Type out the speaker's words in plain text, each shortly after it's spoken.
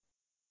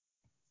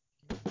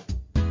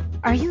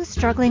Are you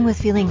struggling with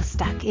feeling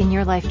stuck in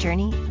your life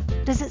journey?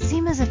 Does it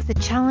seem as if the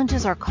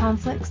challenges or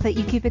conflicts that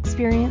you keep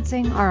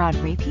experiencing are on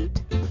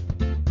repeat?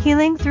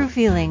 Healing through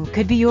feeling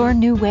could be your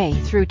new way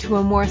through to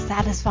a more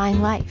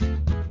satisfying life.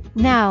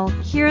 Now,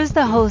 here is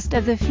the host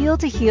of the Feel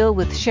to Heal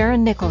with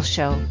Sharon Nichols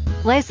show,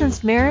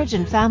 licensed marriage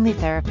and family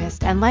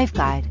therapist and life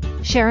guide,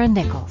 Sharon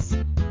Nichols.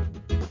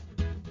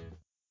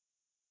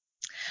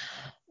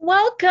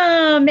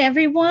 Welcome,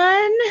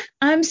 everyone.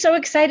 I'm so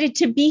excited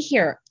to be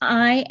here.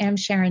 I am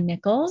Sharon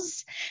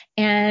Nichols,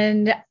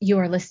 and you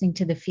are listening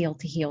to the Feel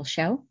to Heal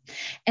show.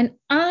 And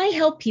I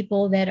help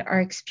people that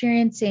are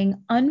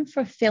experiencing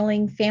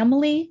unfulfilling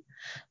family,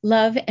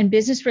 love, and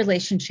business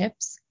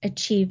relationships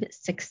achieve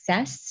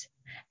success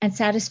and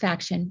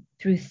satisfaction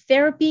through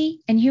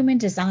therapy and human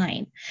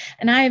design.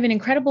 And I have an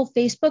incredible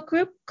Facebook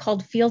group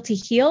called Feel to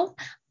Heal.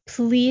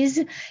 Please,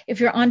 if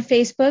you're on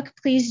Facebook,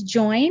 please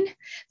join.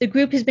 The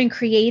group has been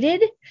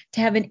created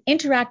to have an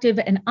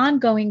interactive and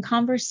ongoing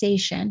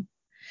conversation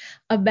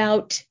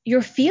about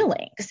your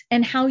feelings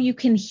and how you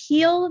can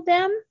heal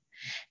them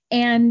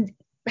and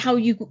how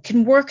you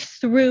can work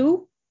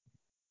through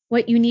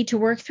what you need to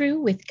work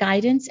through with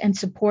guidance and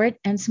support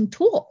and some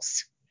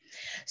tools.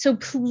 So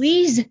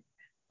please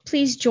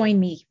join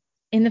me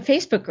in the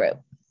Facebook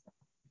group.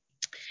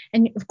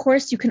 And of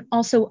course, you can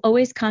also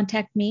always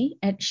contact me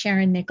at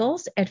Sharon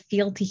Nichols at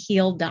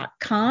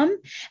feeltoheal.com.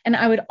 And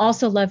I would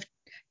also love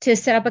to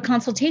set up a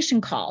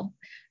consultation call.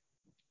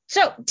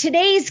 So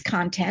today's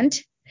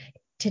content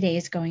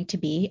is going to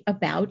be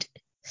about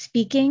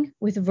speaking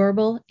with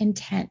verbal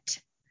intent.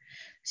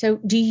 So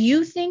do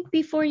you think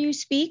before you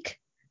speak?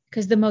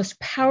 Because the most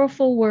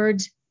powerful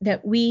words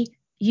that we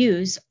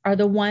use are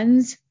the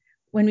ones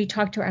when we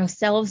talk to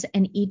ourselves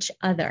and each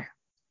other.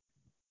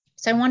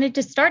 So I wanted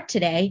to start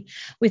today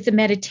with the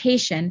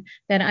meditation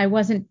that I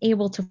wasn't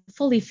able to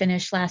fully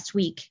finish last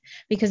week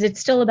because it's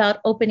still about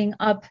opening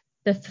up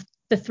the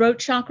throat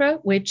chakra,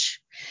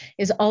 which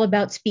is all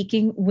about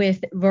speaking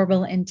with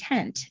verbal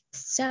intent.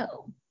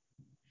 So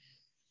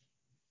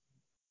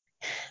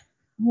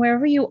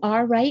wherever you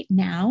are right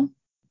now,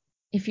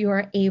 if you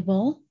are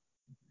able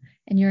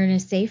and you're in a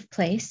safe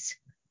place,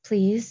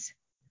 please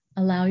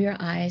allow your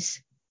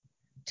eyes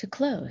to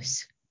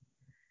close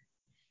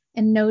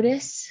and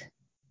notice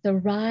the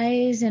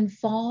rise and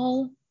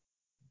fall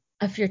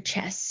of your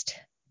chest,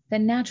 the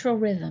natural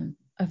rhythm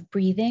of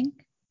breathing.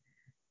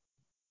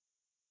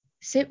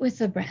 Sit with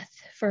the breath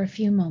for a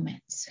few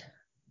moments.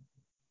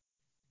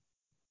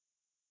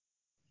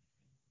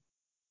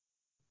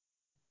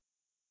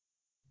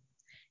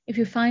 If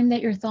you find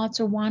that your thoughts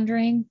are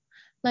wandering,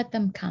 let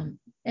them come.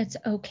 It's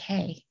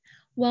okay.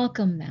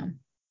 Welcome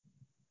them.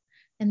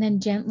 And then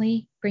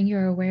gently bring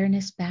your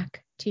awareness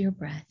back to your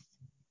breath.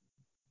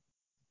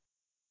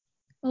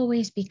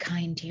 Always be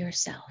kind to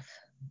yourself.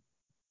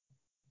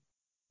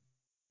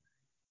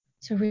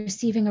 So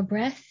receiving a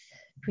breath,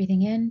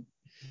 breathing in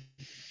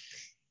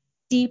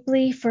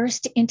deeply,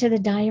 first into the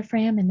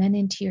diaphragm and then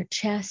into your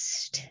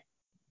chest.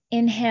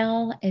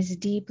 Inhale as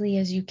deeply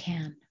as you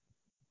can.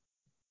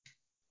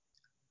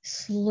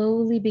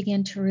 Slowly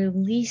begin to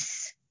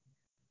release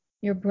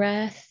your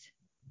breath,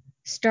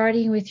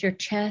 starting with your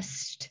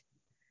chest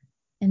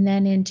and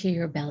then into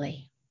your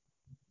belly.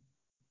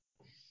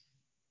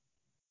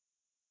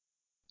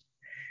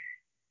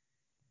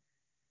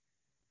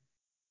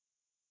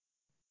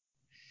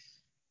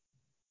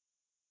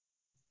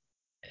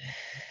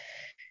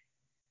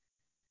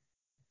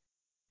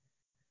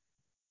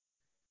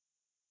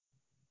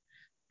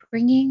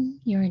 Bringing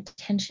your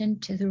attention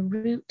to the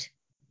root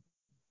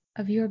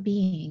of your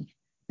being,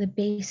 the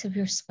base of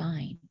your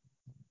spine.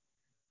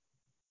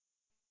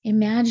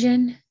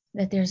 Imagine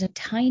that there's a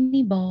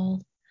tiny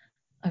ball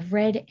of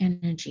red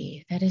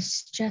energy that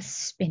is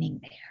just spinning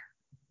there.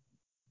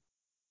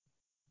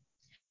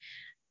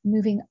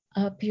 Moving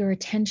up your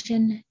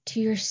attention to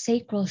your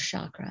sacral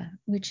chakra,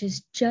 which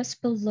is just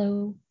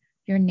below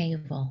your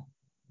navel.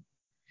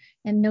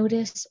 And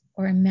notice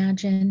or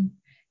imagine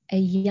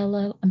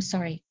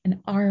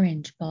an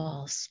orange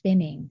ball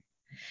spinning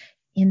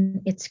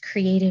in its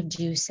creative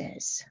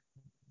juices.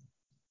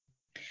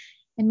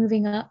 And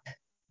moving up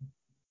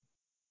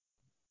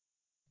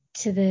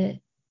to the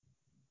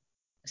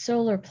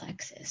solar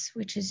plexus,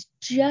 which is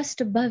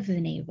just above the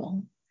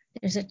navel,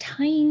 there's a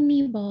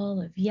tiny ball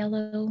of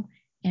yellow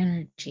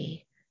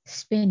energy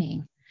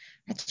spinning.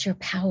 That's your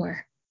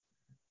power.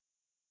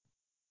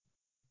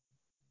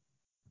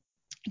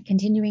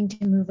 Continuing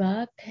to move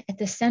up, at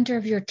the center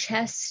of your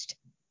chest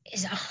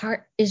is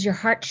your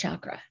heart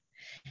chakra.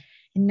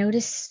 And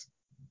notice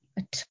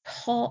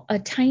a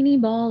tiny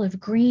ball of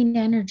green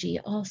energy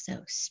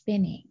also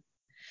spinning.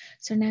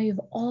 So now you have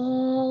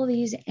all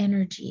these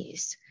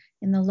energies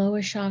in the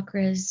lower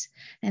chakras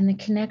and the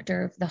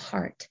connector of the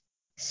heart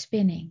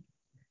spinning.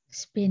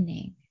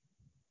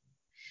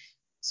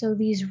 So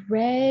these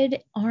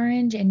red,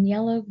 orange, and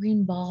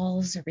yellow-green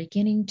balls are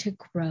beginning to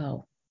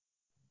grow.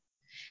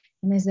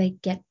 And as they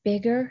get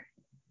bigger,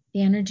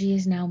 the energy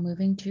is now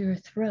moving to your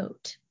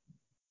throat,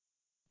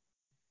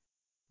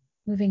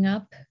 moving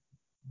up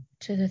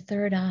to the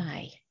third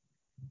eye,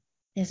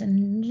 is a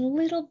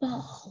little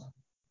ball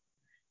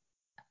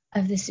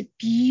of this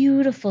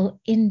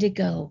beautiful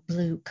indigo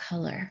blue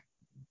color.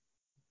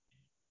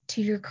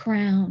 To your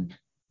crown,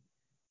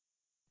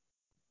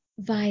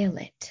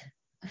 violet,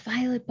 a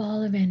violet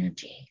ball of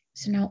energy.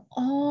 So now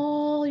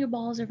all your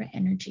balls of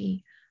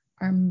energy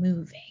are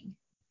moving.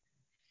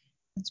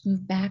 Let's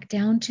move back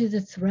down to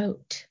the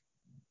throat.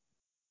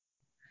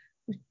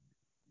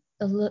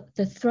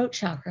 The throat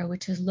chakra,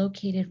 which is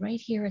located right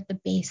here at the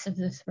base of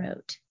the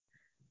throat.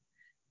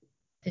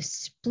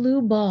 This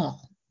blue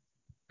ball,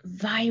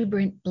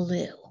 vibrant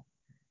blue,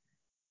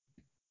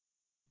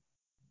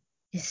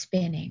 is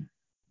spinning.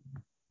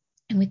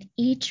 And with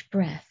each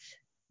breath,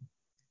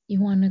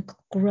 you want to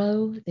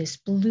grow this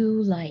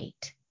blue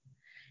light.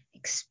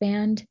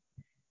 Expand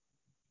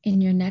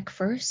in your neck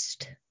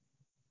first,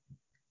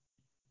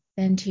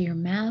 then to your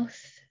mouth,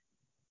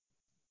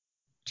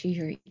 to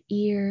your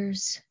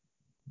ears,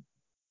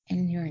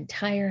 and your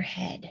entire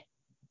head.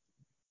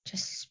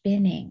 Just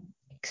spinning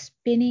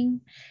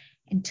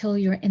until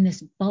you're in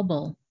this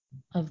bubble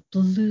of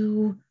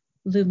blue,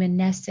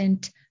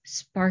 luminescent,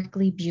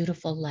 sparkly,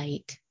 beautiful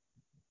light.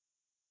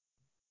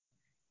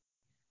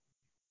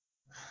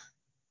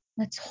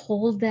 Let's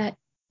hold that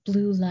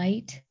blue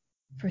light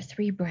for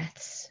 3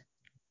 breaths.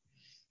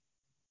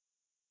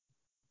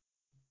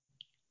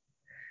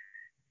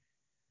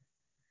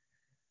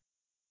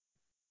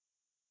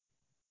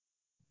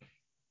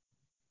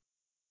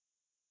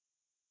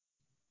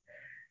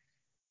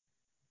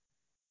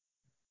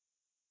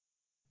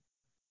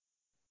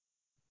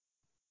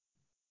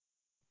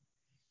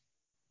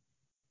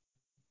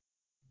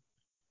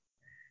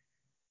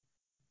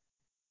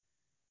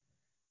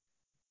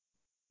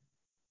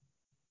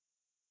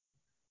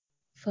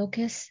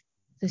 Focus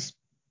this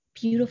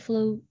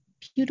beautiful,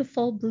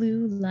 beautiful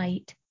blue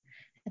light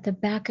at the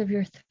back of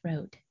your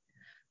throat.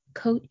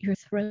 Coat your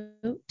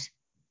throat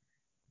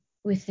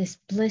with this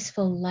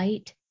blissful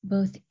light,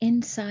 both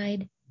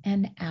inside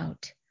and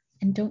out.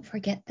 And don't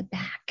forget the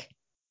back.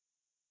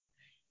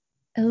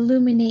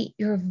 Illuminate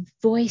your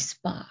voice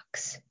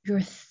box,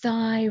 your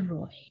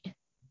thyroid,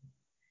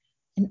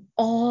 and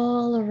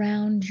all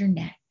around your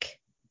neck.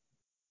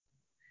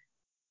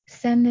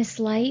 Send this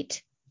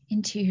light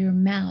into your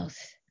mouth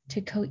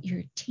to coat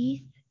your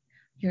teeth,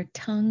 your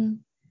tongue,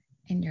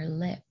 and your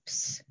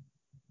lips.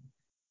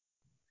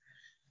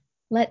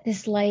 Let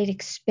this light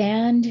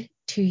expand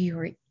to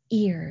your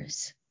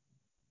ears,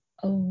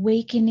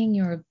 awakening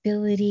your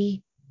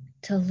ability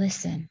to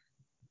listen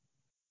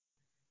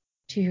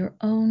to your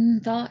own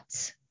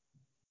thoughts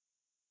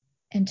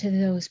and to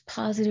those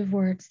positive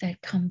words that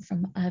come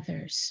from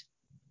others.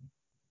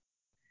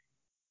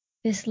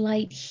 This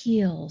light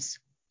heals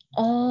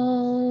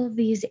all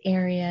these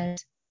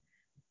areas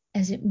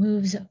as it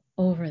moves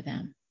over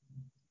them.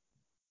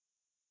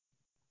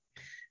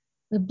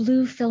 The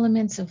blue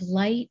filaments of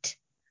light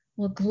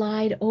will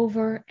glide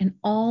over and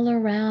all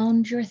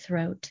around your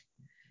throat,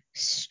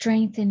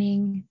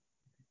 strengthening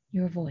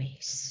your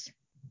voice.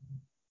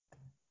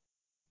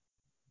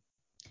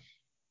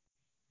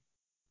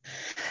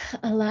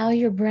 Allow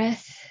your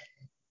breath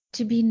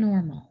to be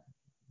normal.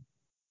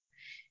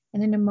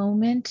 And in a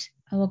moment,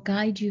 I will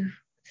guide you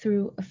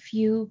through a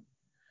few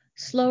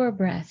slower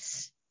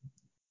breaths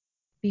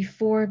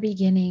before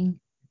beginning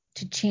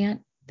to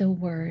chant the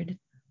word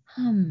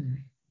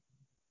hum.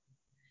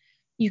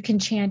 You can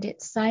chant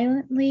it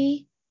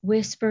silently,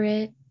 whisper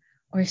it,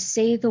 or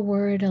say the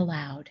word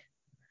aloud.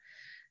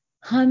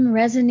 Hum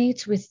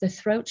resonates with the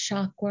throat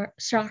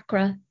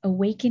chakra,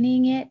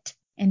 awakening it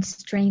and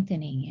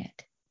strengthening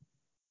it.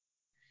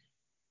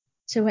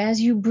 So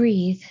as you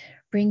breathe,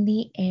 bring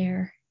the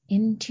air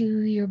into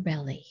your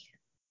belly.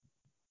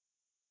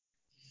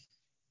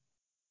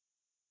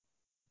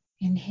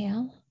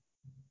 Inhale.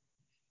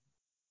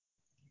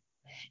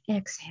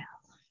 Exhale.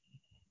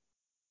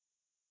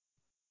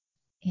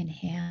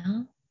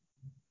 Inhale.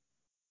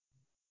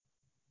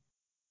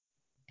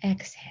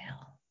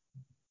 Exhale.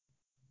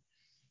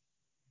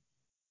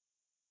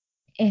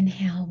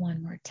 Inhale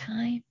one more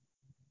time.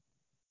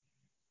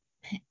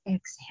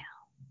 Exhale.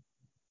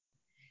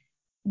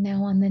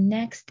 Now on the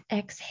next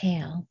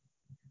exhale,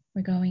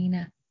 we're going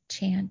to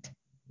chant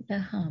the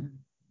hum.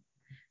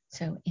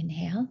 So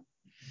inhale.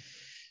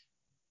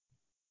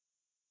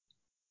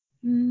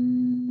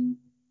 Mm.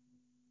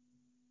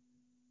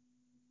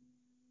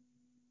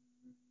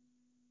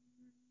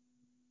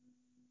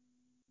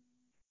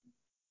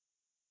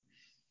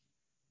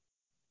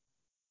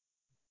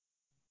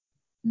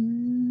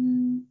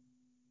 Mm.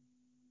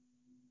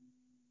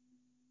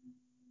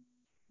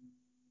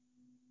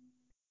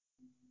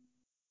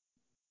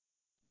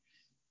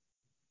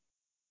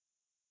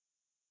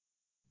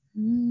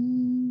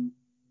 Mm.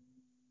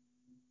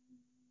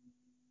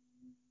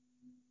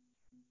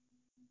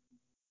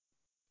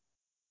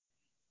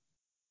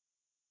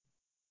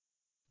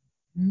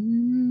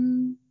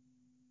 Mm.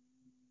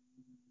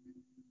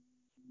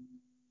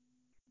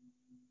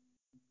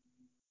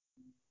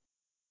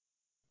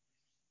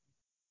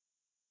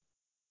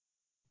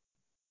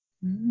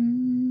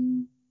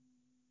 Mm.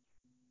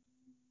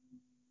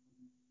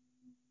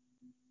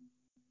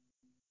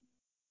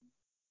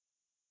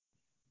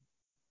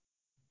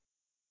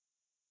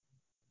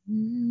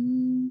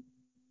 Mm.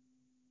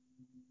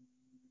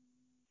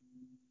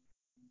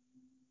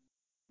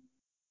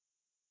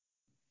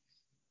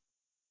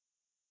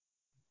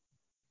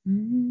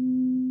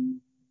 Mm.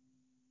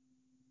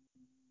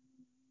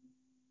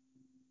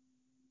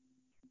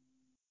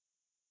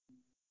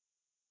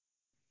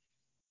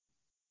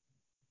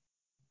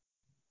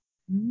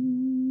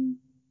 Mm.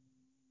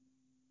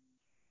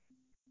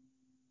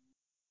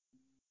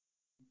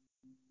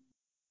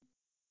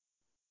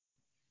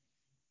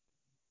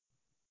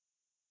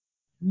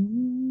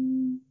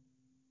 Mm.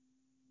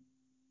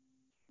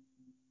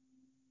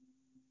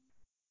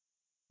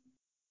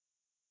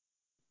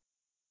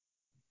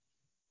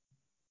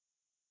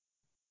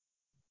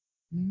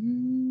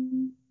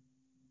 Mm.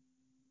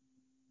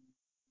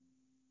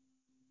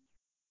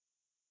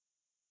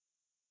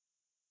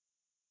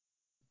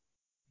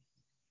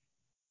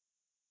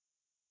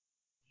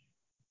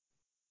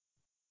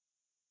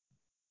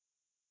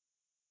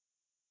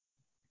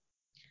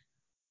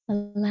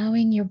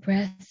 Allowing your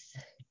breath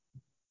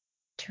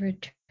to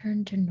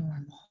return to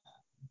normal.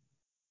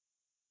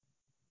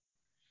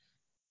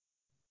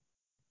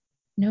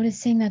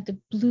 Noticing that the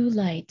blue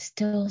light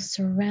still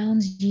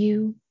surrounds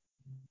you,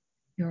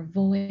 your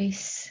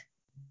voice,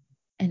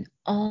 and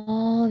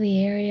all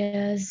the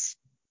areas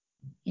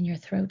in your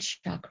throat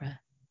chakra.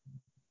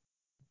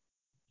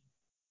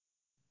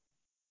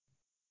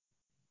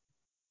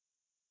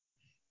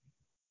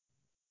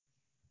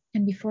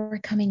 And before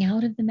coming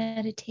out of the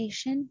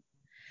meditation,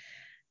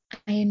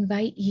 I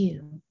invite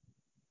you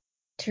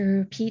to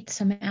repeat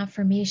some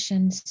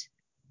affirmations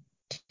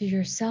to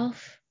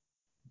yourself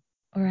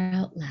or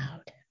out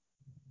loud.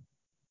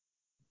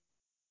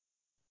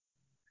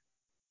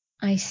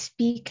 I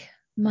speak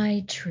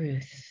my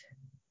truth.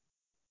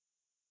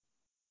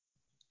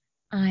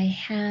 I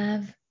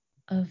have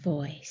a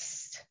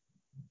voice.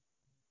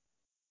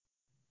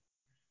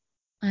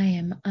 I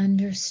am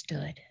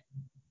understood.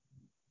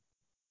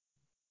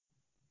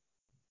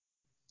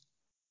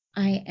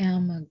 I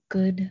am a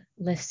good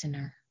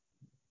listener.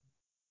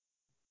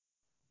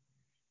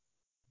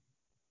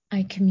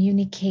 I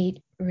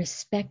communicate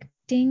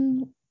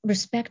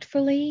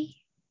respectfully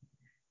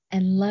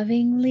and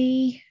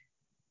lovingly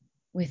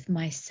with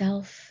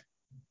myself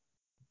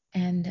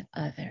and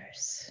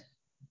others.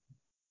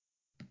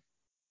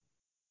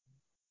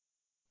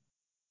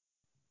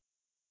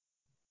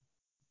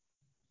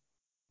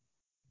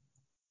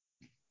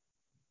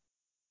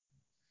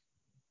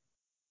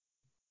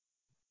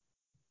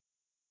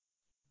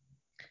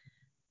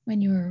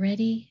 When you are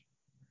ready,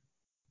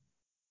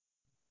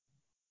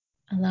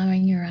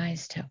 allowing your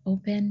eyes to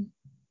open.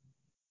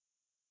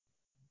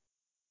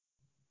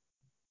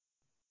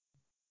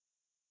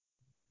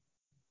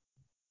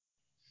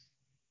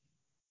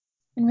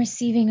 And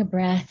receiving a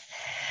breath.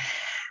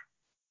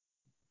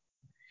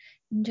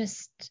 And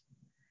just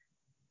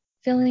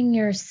filling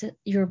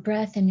your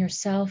breath and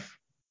yourself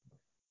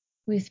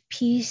with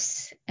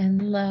peace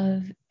and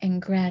love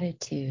and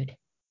gratitude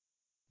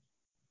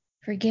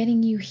for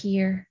getting you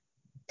here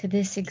to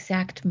this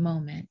exact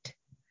moment,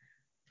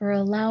 for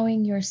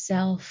allowing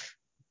yourself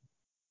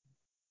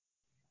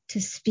to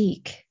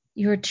speak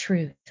your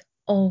truth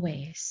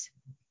always.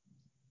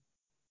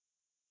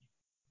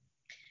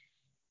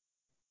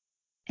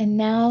 And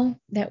now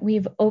that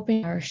we've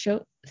opened our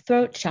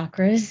throat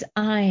chakras,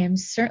 I am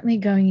certainly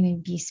going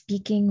to be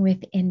speaking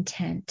with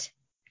intent.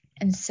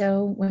 And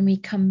so when we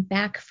come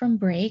back from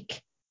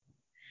break,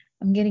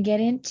 I'm going to get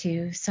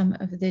into some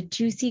of the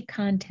juicy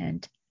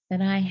content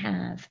that I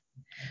have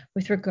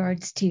with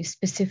regards to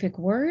specific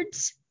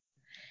words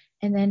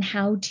and then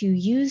how to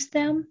use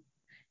them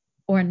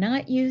or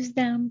not use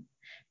them,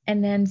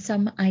 and then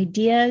some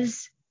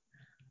ideas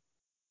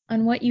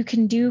on what you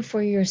can do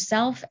for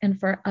yourself and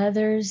for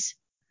others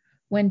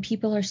when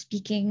people are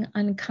speaking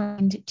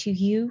unkind to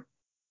you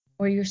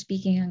or you're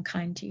speaking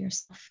unkind to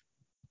yourself.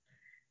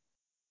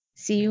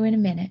 See you in a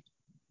minute.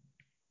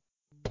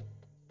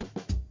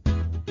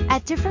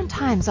 At different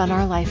times on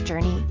our life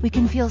journey, we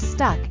can feel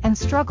stuck and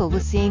struggle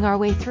with seeing our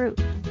way through.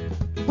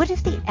 What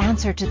if the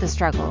answer to the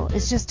struggle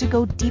is just to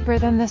go deeper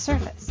than the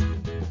surface?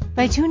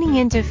 By tuning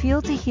in to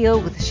Feel to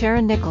Heal with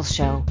Sharon Nichols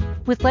Show,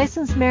 with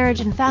licensed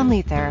marriage and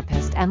family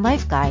therapist and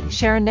life guide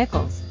Sharon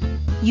Nichols,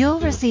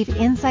 you'll receive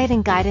insight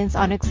and guidance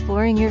on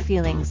exploring your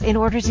feelings in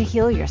order to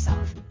heal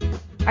yourself.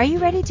 Are you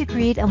ready to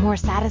create a more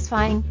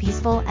satisfying,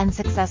 peaceful, and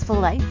successful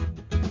life?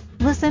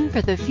 Listen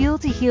for the Feel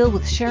to Heal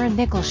with Sharon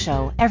Nichols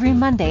Show every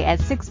Monday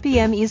at 6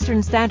 p.m.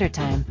 Eastern Standard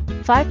Time,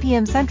 5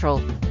 p.m.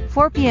 Central,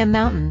 4 p.m.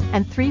 Mountain,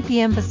 and 3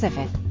 p.m.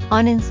 Pacific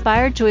on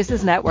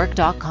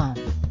InspiredChoicesNetwork.com.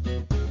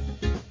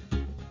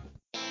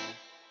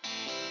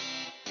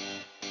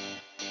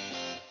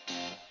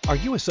 Are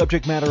you a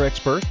subject matter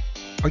expert?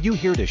 Are you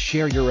here to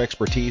share your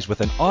expertise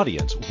with an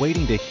audience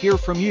waiting to hear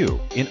from you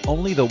in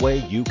only the way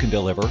you can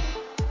deliver?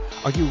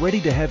 Are you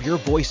ready to have your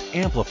voice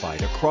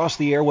amplified across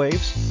the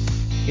airwaves?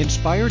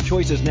 Inspired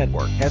Choices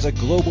Network has a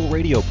global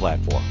radio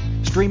platform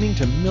streaming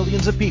to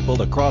millions of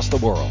people across the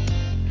world.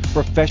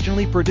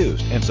 Professionally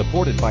produced and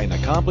supported by an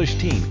accomplished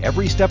team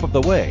every step of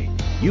the way,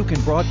 You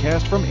can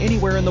broadcast from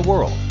anywhere in the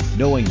world,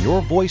 knowing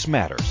your voice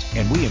matters,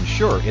 and we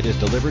ensure it is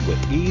delivered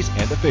with ease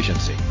and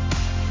efficiency.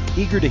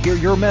 Eager to hear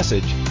your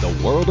message, the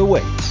world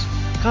awaits.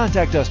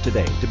 Contact us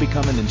today to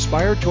become an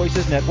Inspired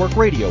Choices Network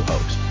radio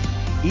host.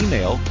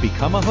 Email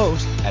become a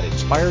host at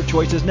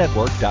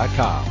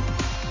inspiredchoicesnetwork.com.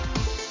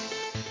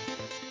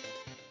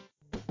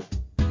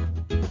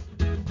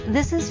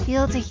 This is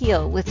Feel to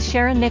Heal with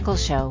Sharon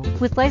Nichols Show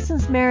with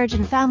licensed marriage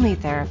and family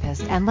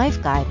therapist and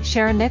life guide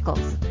Sharon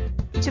Nichols.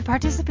 To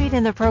participate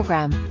in the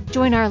program,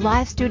 join our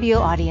live studio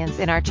audience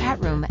in our chat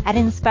room at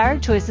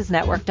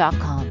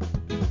inspiredchoicesnetwork.com.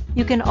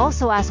 You can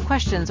also ask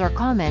questions or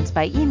comments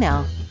by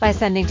email by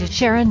sending to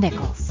Sharon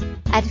Nichols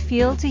at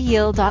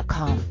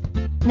feeltoheal.com.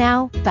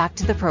 Now, back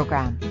to the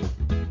program.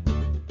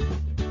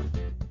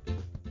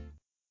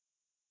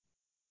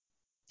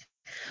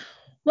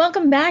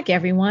 Welcome back,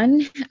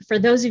 everyone. For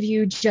those of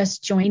you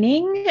just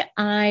joining,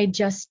 I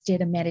just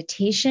did a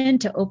meditation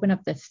to open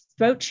up the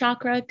throat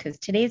chakra because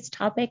today's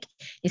topic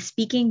is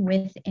speaking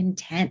with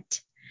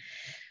intent.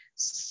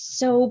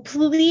 So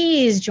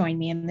please join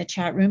me in the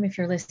chat room if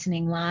you're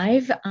listening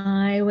live.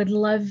 I would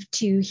love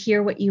to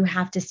hear what you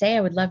have to say.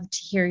 I would love to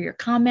hear your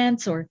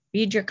comments or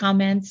read your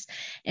comments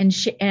and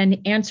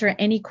answer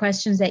any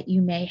questions that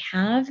you may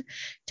have.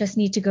 Just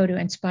need to go to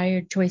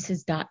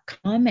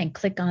inspiredchoices.com and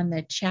click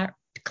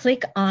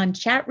on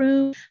chat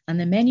room on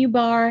the menu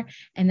bar.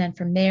 And then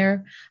from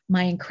there,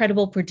 my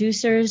incredible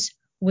producers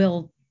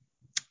will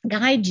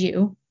guide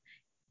you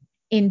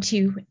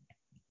into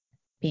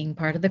being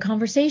part of the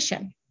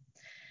conversation.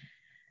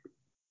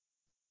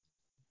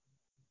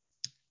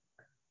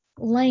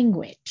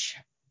 Language,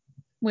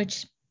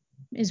 which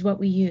is what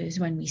we use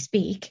when we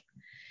speak,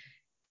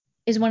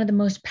 is one of the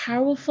most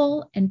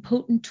powerful and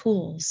potent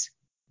tools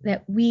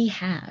that we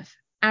have.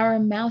 Our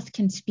mouth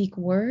can speak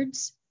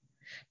words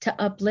to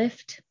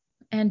uplift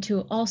and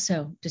to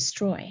also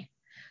destroy.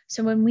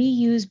 So when we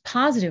use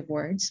positive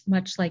words,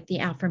 much like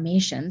the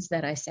affirmations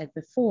that I said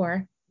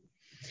before,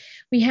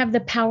 we have the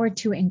power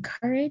to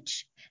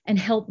encourage and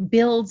help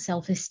build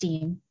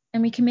self-esteem,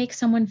 and we can make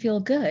someone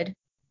feel good,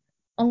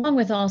 along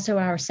with also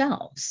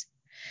ourselves.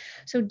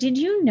 So did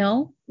you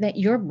know that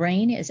your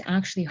brain is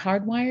actually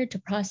hardwired to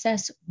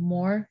process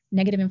more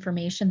negative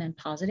information than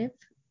positive?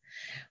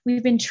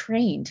 We've been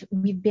trained,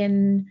 we've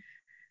been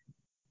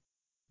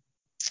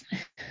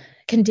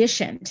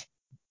conditioned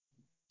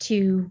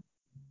to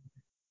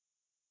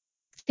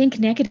think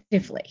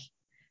negatively.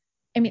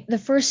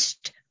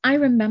 I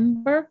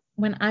remember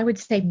when I would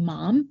say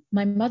mom,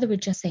 my mother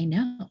would just say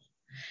no.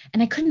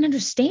 And I couldn't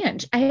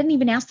understand. I hadn't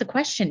even asked the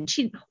question.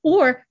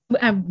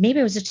 Maybe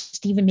I was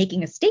just even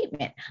making a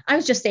statement. I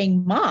was just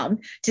saying mom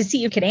to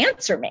see who could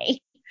answer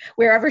me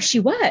wherever she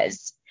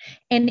was.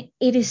 And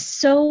it is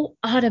so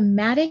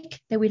automatic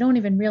that we don't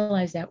even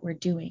realize that we're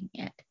doing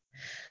it.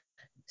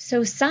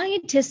 So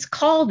scientists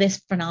call this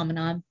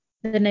phenomenon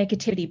the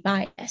negativity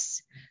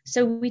bias.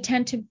 So we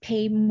tend to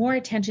pay more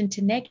attention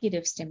to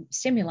negative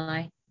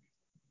stimuli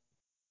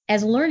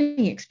as a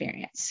learning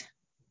experience.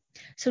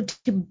 So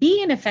to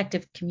be an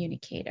effective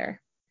communicator,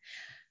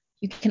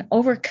 you can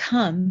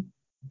overcome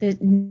this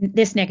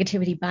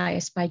negativity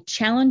bias by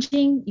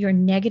challenging your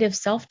negative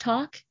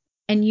self-talk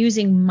and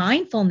using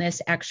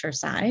mindfulness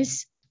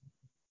exercises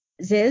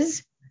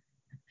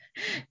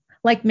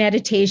like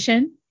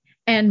meditation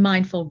and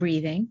mindful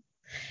breathing.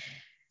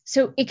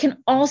 So you can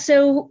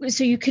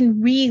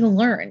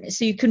relearn,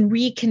 so you can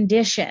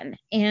recondition,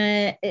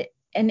 and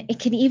it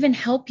can even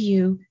help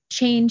you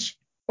change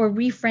or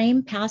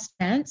reframe past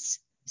events.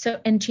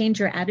 And change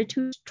your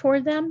attitude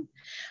toward them.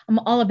 I'm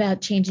all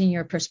about changing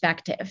your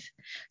perspective.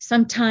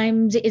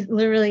 Sometimes it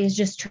literally is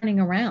just turning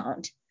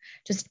around,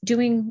 just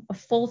doing a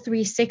full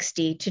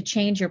 360 to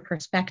change your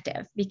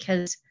perspective,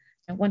 because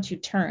once you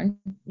turn,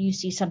 you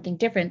see something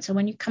different. So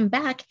when you come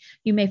back,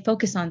 you may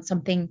focus on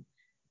something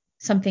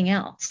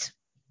else.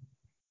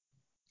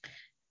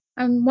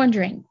 I'm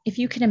wondering if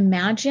you can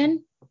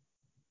imagine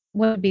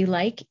what it would be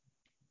like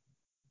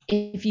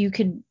if you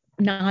could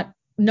no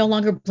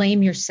longer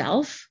blame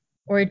yourself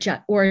or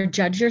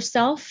judge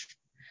yourself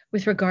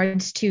with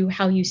regards to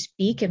how you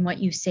speak and what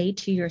you say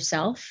to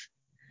yourself.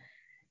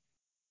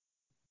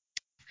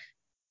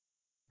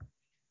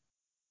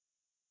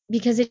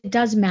 Because it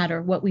does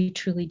matter what we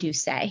truly do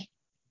say.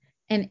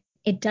 And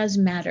it does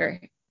matter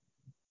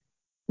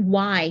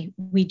why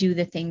we do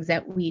the things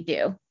that we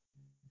do.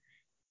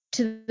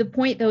 To the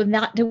point, though,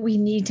 not that we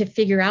need to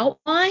figure out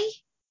why,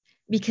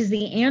 because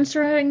the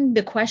answering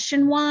the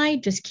question why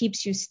just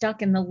keeps you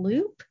stuck in the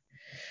loop.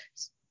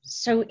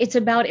 So it's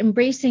about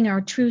embracing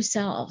our true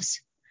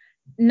selves,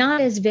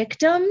 not as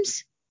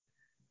victims,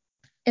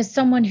 as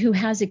someone who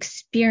has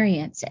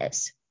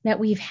experiences that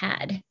we've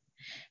had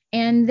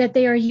and that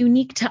they are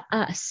unique to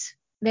us.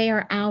 They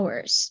are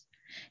ours.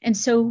 And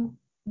so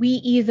we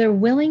either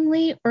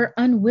willingly or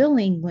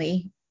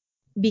unwillingly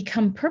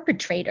become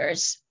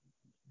perpetrators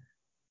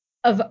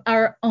of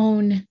our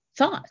own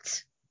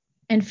thoughts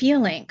and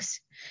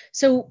feelings.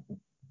 So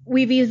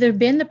we've either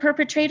been the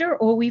perpetrator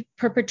or we've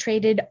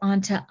perpetrated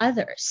onto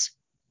others.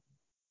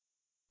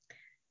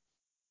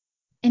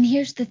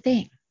 here's the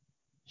thing.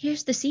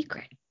 Here's the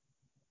secret.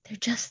 They're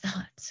just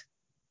thoughts.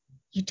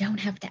 You don't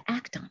have to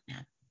act on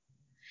them.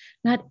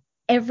 Not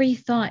every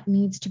thought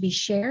needs to be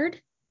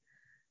shared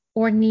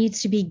or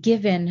needs to be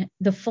given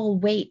the full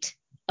weight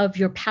of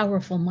your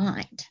powerful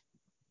mind.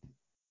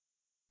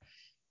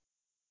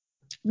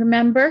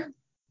 Remember,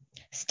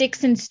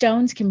 sticks and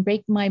stones can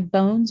break my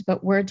bones,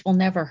 but words will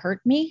never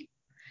hurt me.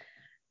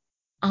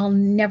 I'll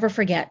never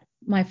forget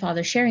my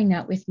father sharing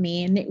that with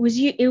me. And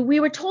we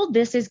were told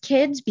this as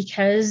kids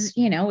because,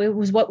 it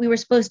was what we were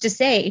supposed to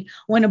say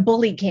when a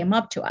bully came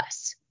up to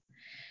us.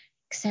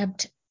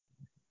 Except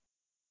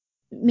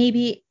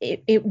maybe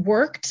it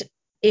worked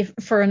if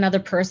for another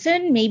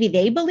person, maybe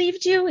they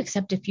believed you,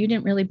 except if you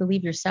didn't really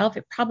believe yourself,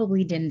 it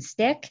probably didn't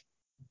stick,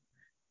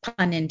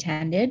 pun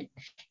intended.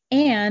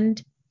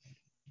 And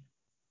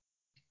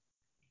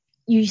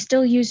you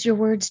still use your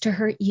words to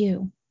hurt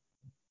you.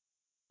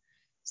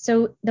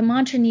 So the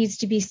mantra needs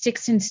to be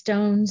sticks and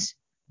stones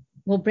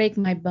will break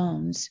my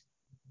bones,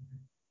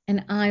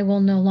 and I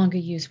will no longer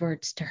use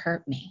words to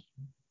hurt me.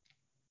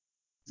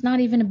 It's not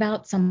even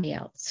about somebody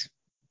else.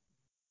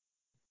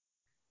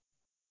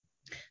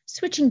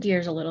 Switching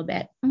gears a little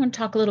bit, I want to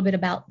talk a little bit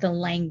about the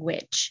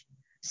language,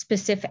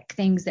 specific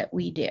things that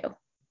we do.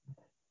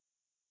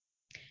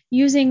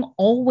 Using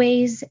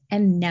always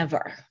and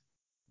never.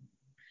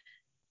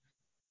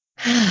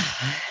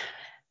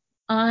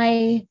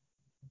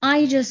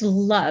 I just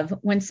love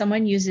when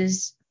someone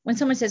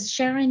says,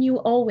 Sharon, you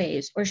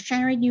always, or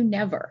Sharon, you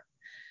never.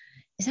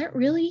 Is that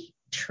really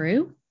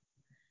true?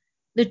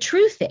 The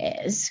truth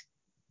is,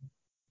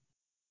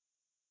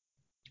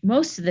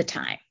 most of the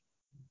time,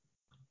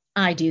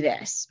 I do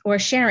this, or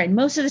Sharon,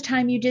 most of the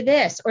time you do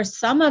this, or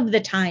some of the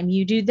time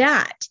you do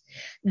that.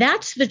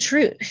 That's the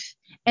truth.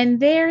 And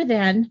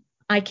then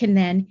I can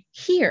then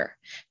hear.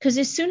 Because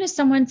as soon as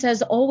someone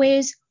says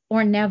always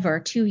or never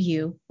to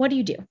you, what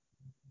do?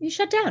 You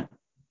shut down.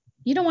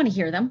 You don't want to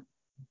hear them.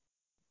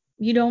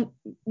 You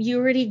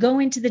already go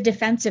into the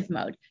defensive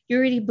mode. You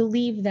already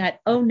believe that,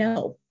 oh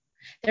no,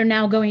 they're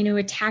now going to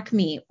attack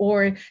me,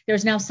 or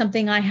there's now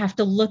something I have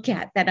to look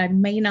at that I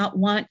may not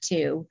want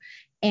to.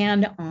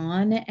 And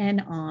on and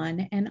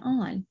on and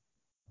on.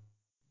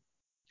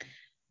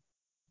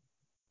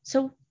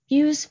 So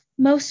use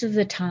most of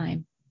the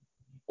time.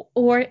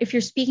 Or if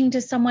you're speaking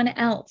to someone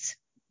else,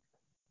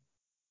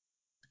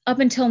 up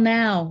until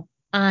now,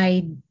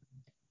 I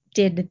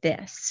did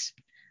this,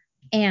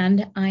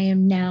 and I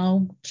am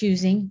now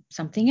choosing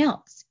something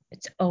else.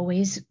 It's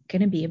always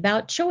going to be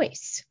about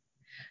choice.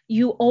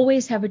 You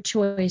always have a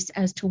choice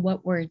as to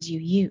what words you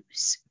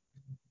use.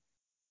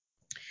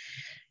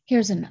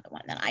 Here's another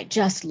one that I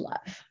just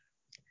love.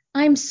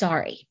 I'm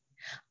sorry.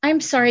 I'm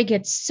sorry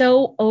gets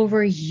so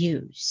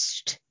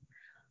overused.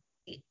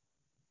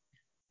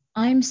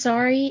 I'm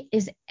sorry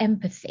is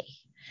empathy.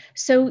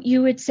 So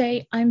you would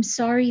say, I'm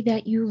sorry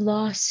that you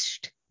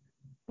lost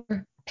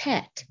your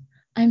pet.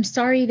 I'm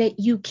sorry that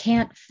you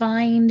can't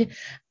find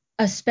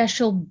a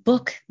special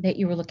book that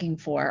you were looking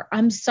for.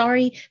 I'm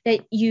sorry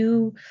that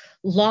you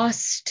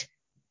lost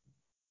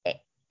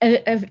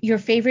your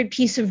favorite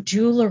piece of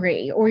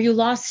jewelry, or you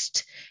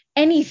lost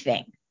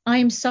anything.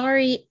 I'm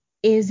sorry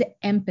is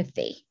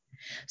empathy.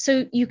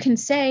 So you can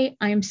say,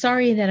 I'm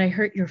sorry that I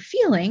hurt your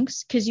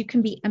feelings, because you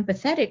can be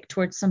empathetic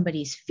towards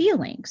somebody's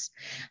feelings.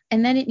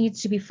 And then it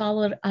needs to be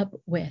followed up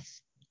with,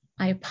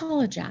 I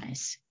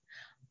apologize.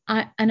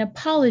 An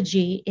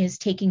apology is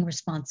taking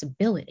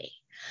responsibility.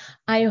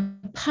 I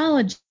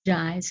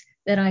apologize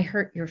that I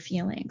hurt your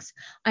feelings.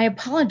 I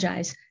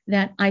apologize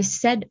that I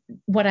said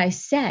what I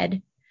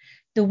said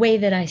the way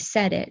that I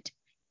said it.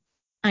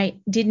 I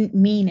didn't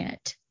mean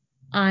it.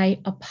 I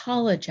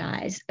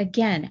apologize,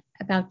 again,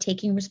 about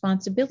taking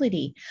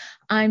responsibility.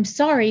 I'm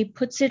sorry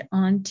puts it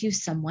on to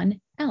someone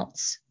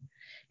else.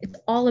 It's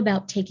all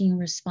about taking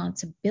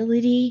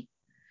responsibility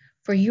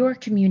for your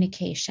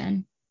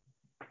communication.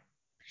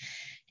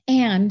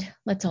 And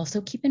let's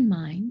also keep in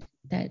mind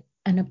that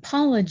an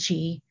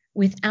apology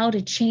without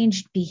a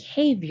changed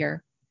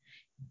behavior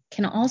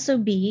can also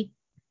be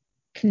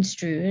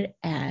construed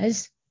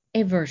as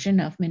a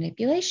version of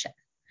manipulation.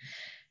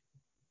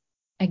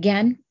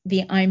 Again,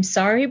 the I'm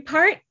sorry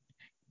part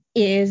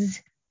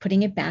is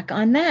putting it back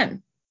on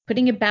them,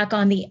 putting it back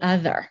on the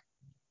other.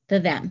 The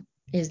them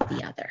is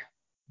the other.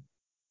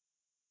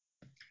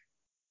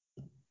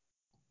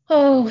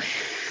 Oh,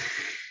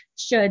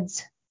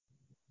 shoulds.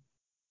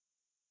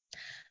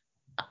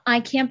 I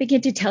can't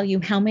begin to tell you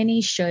how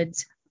many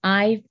shoulds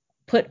I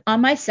put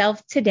on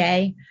myself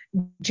today,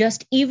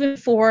 just even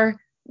before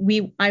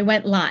I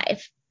went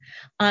live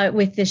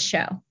with this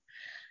show.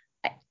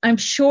 I'm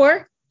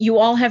sure you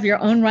all have your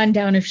own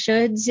rundown of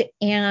shoulds,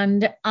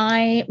 and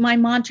my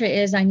mantra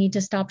is I need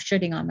to stop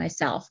shoulding on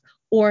myself,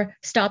 or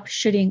stop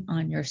shoulding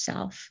on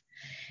yourself.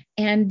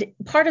 And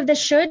part of the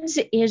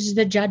shoulds is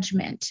the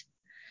judgment.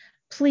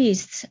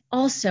 Please,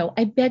 also,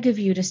 I beg of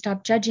you to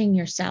stop judging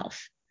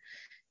yourself.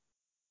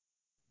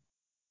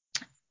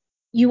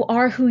 You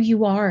are who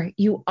you are.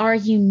 You are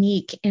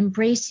unique.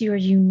 Embrace your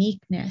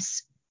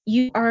uniqueness.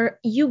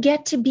 You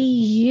get to be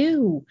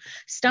you.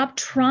 Stop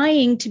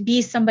trying to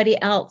be somebody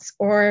else.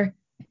 Or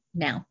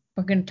now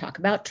we're going to talk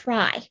about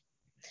try.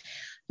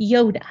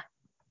 Yoda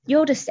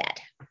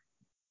said,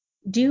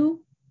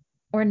 do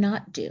or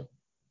not do.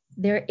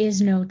 There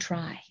is no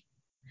try.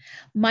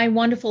 My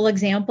wonderful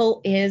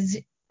example is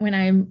when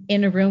I'm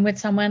in a room with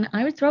someone,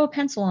 I would throw a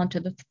pencil onto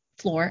the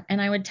floor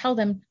and I would tell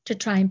them to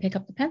try and pick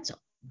up the pencil.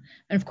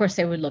 And of course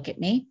they would look at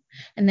me,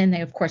 and then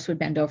they of course would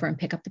bend over and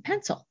pick up the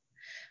pencil.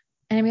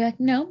 And I'd be like,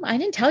 no, I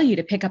didn't tell you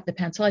to pick up the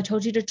pencil. I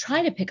told you to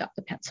try to pick up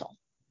the pencil.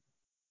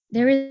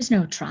 There is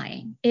no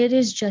trying. It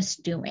is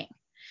just doing.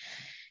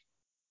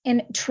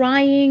 And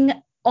trying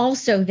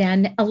also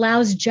then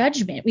allows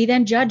judgment. We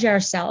then judge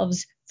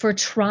ourselves for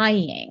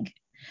trying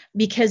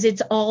because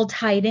it's all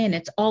tied in.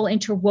 It's all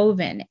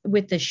interwoven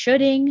with the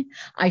shoulding.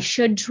 I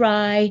should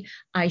try.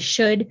 I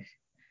should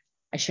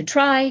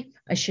try.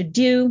 I should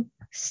do.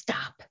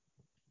 Stop.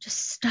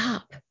 Just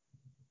stop.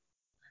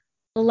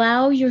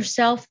 Allow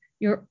yourself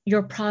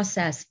your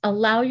process.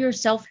 Allow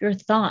yourself your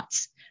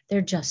thoughts.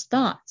 They're just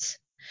thoughts.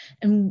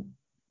 And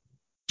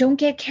don't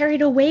get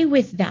carried away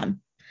with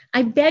them.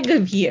 I beg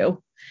of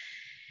you.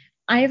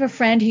 I have a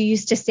friend who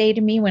used to say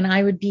to me when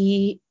I would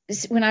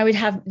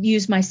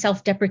use my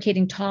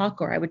self-deprecating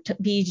talk, or I would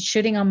be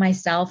shitting on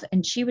myself,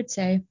 and she would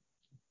say,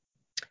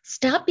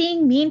 stop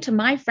being mean to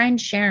my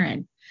friend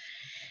Sharon.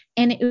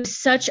 And it was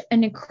such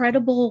an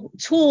incredible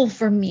tool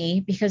for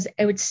me because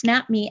it would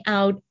snap me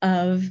out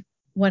of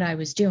what I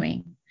was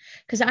doing.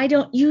 Because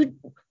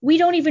we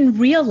don't even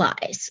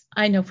realize,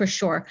 I know for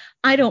sure,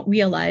 I don't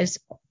realize,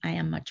 I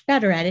am much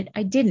better at it.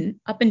 I didn't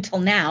up until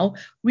now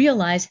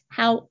realize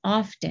how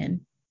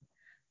often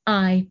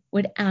I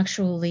would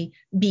actually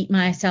beat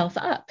myself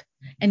up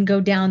and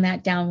go down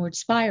that downward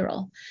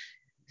spiral.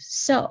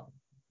 So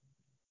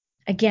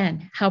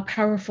again, how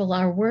powerful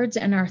our words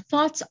and our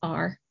thoughts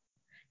are.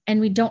 And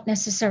we don't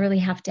necessarily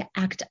have to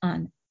act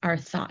on our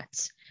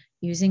thoughts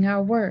using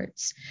our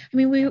words. I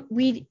mean,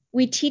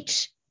 we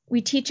teach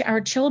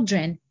our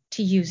children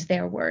to use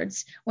their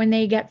words when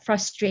they get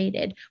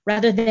frustrated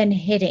rather than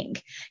hitting.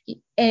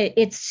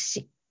 It's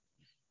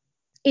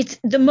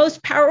the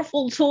most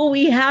powerful tool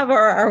we have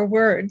are our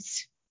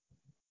words.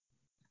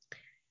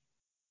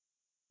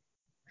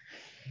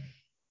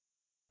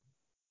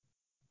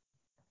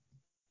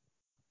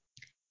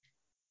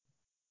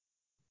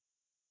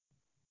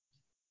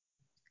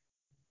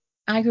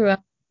 I grew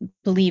up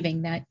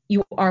believing that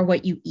you are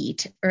what you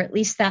eat, or at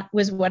least that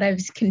was what I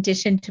was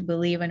conditioned to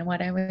believe and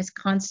what I was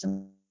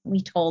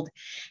constantly told.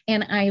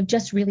 And I've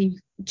just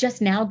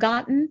now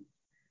gotten,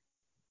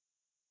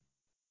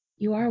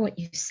 you are what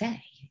you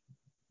say.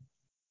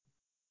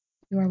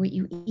 You are what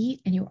you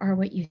eat, and you are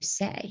what you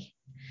say.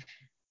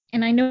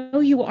 And I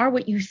know you are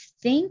what you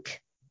think,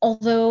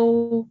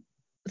 although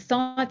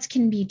thoughts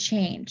can be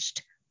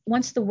changed.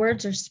 Once the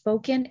words are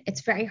spoken,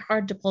 it's very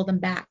hard to pull them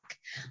back.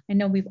 I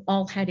know we've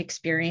all had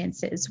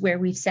experiences where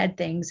we've said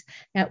things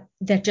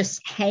that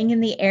just hang in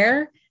the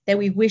air that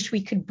we wish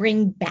we could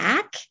bring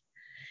back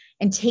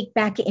and take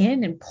back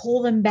in and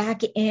pull them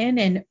back in,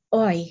 and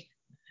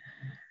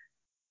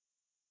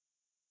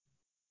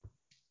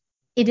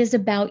It is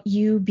about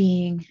you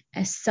being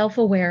as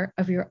self-aware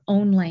of your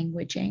own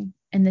languaging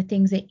and the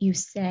things that you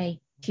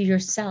say to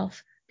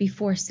yourself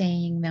before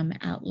saying them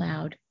out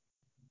loud.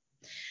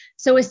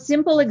 So a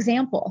simple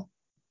example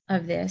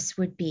of this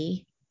would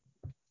be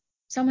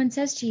someone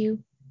says to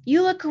you,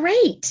 you look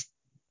great.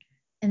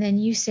 And then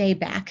you say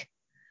back,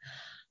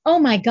 oh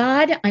my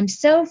God, I'm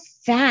so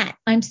fat.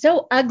 I'm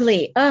so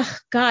ugly. Oh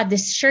God,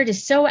 this shirt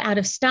is so out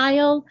of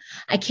style.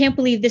 I can't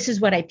believe this is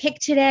what I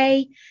picked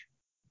today.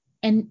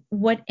 And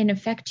what in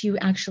effect you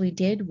actually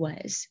did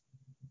was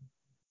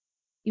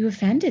you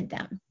offended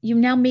them. You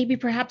now maybe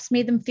perhaps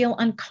made them feel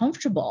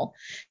uncomfortable,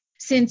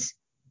 since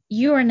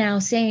you are now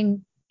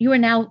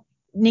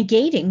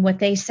negating what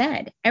they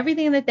said.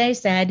 Everything that they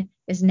said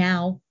was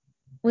now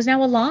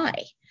a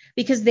lie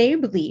because they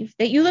believe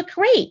that you look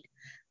great.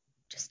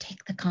 Just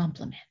take the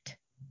compliment.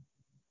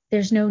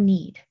 There's no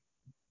need.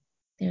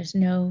 There's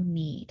no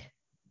need.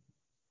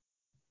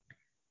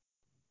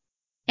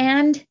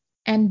 And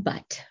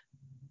but.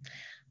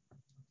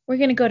 We're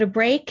going to go to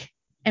break,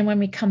 and when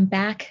we come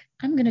back,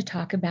 I'm going to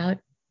talk about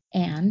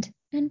and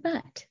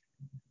but.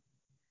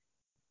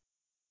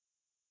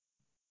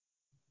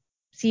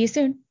 See you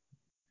soon.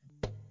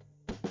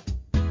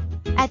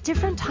 At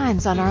different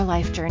times on our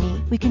life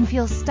journey, we can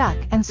feel stuck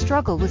and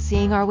struggle with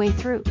seeing our way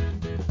through.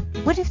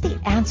 What if the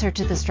answer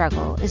to the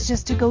struggle is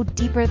just to go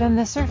deeper than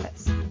the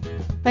surface?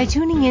 By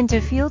tuning in to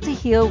Feel to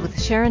Heal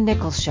with Sharon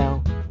Nichols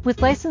Show,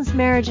 with licensed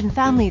marriage and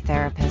family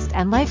therapist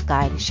and life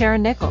guide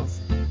Sharon Nichols,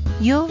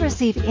 you'll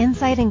receive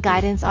insight and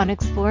guidance on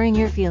exploring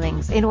your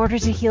feelings in order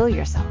to heal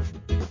yourself.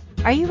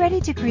 Are you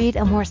ready to create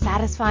a more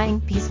satisfying,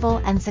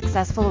 peaceful, and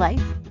successful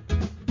life?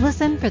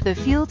 Listen for the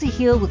Feel to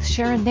Heal with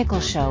Sharon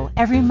Nichols Show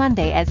every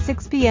Monday at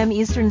 6 p.m.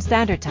 Eastern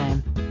Standard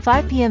Time,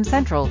 5 p.m.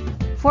 Central,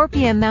 4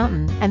 p.m.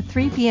 Mountain, and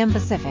 3 p.m.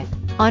 Pacific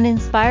on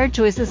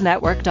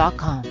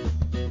InspiredChoicesNetwork.com.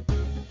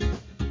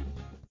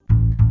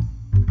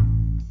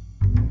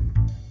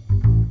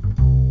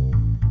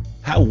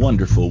 How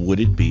wonderful would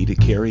it be to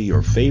carry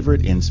your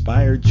favorite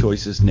Inspired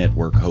Choices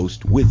Network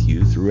host with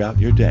you throughout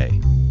your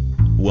day?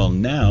 Well,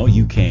 now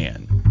you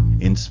can.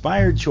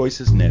 Inspired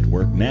Choices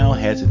Network now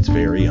has its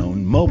very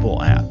own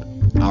mobile app.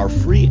 Our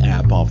free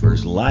app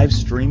offers live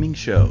streaming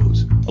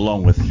shows,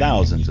 along with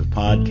thousands of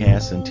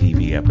podcasts and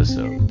TV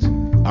episodes.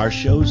 Our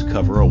shows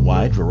cover a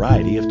wide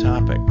variety of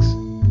topics.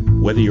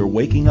 Whether you're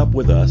waking up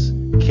with us,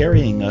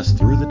 carrying us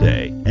through the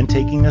day, and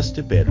taking us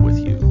to bed with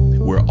you,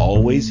 we're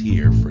always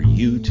here for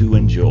you to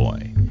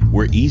enjoy.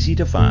 We're easy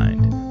to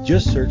find.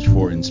 Just search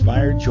for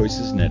Inspired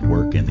Choices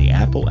Network in the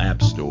Apple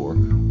App Store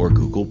or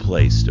Google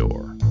Play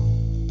Store.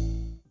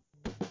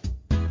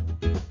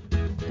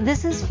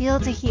 This is Feel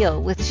to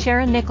Heal with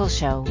Sharon Nichols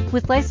Show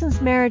with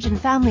licensed marriage and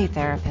family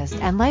therapist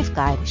and life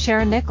guide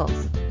Sharon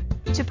Nichols.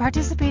 To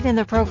participate in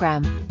the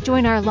program,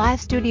 join our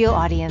live studio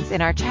audience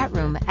in our chat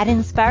room at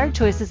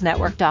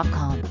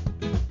inspiredchoicesnetwork.com.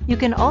 You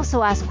can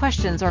also ask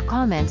questions or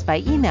comments by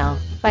email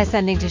by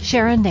sending to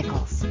Sharon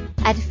Nichols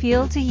at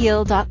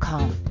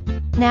feeltoheal.com.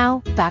 Now,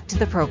 back to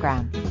the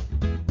program.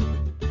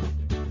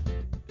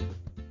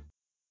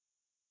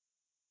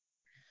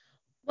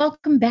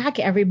 Welcome back,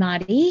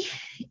 everybody.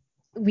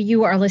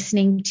 You are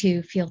listening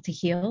to Feel to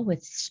Heal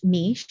with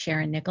me,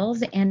 Sharon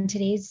Nichols, and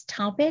today's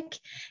topic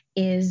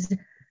is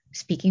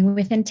speaking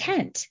with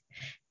intent.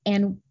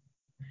 And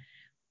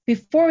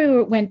before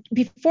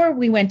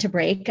we went to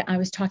break, I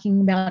was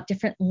talking about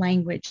different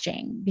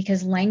languaging,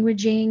 because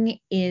languaging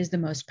is the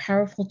most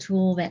powerful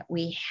tool that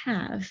we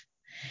have,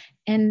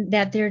 and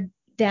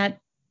that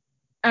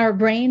our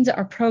brains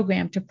are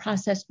programmed to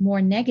process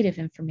more negative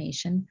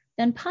information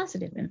than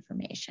positive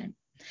information,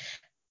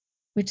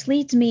 which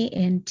leads me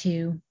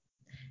into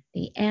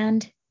the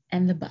and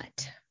the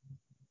but.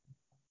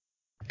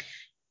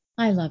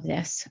 I love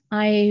this.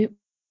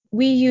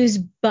 We use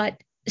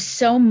but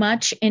so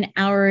much in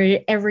our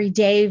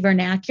everyday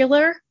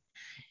vernacular.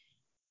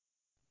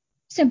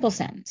 Simple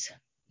sentence.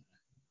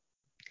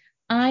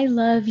 I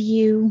love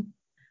you,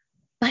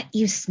 but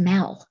you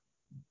smell.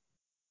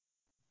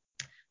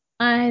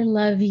 I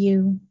love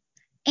you,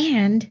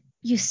 and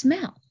you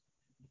smell.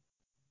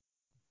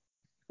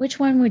 Which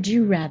one would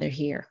you rather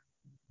hear?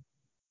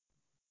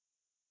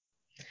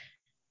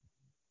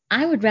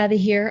 I would rather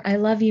hear I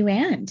love you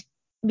and,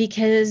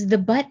 because the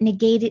but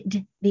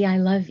negated the I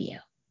love you.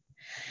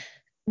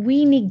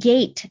 We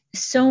negate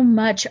so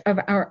much of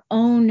our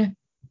own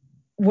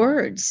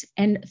words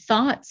and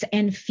thoughts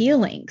and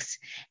feelings.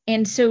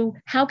 And so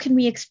how can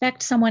we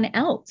expect someone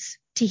else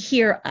to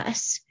hear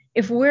us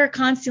if we're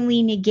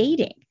constantly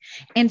negating?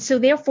 And so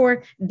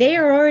therefore, they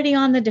are already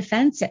on the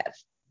defensive.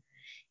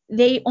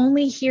 They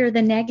only hear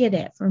the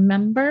negative.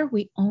 Remember,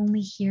 we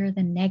only hear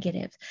the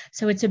negative.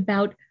 So it's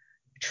about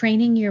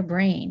training your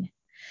brain.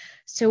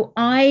 So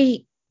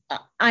I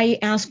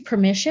ask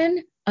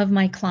permission of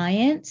my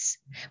clients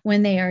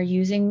when they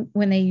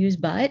use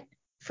but,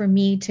 for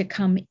me to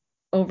come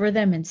over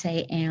them and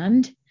say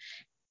and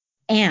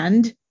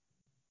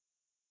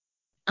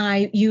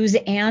I use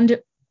and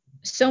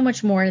so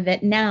much more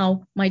that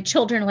now my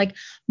children are like,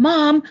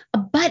 Mom, a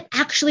but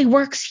actually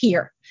works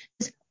here.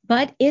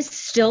 But is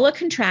still a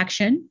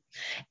contraction,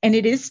 and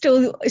it is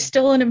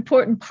still an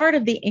important part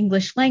of the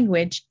English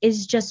language.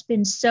 It's just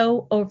been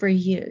so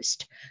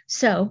overused.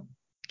 So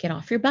get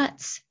off your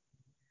butts.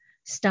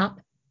 Stop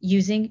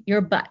using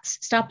your butts.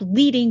 Stop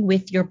leading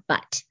with your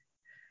butt.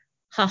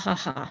 Ha ha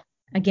ha.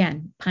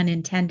 Again, pun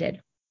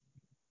intended.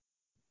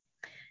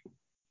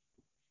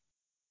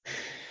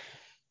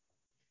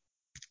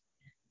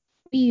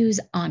 We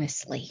use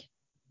honestly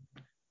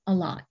a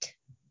lot.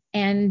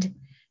 And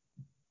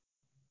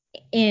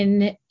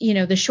in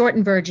the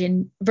shortened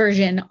version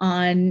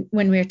on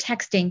when we're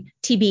texting,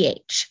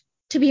 TBH,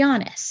 to be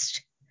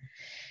honest.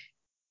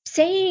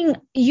 Saying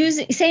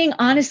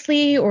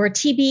honestly or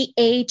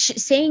TBH,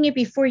 saying it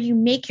before you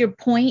make your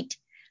point,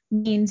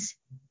 means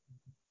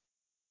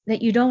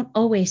that you don't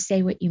always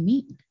say what you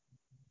mean.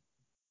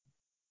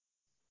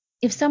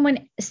 If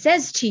someone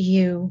says to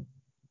you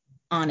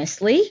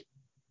honestly,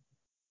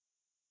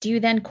 do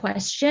you then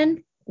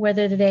question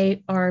whether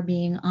they are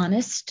being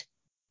honest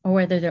or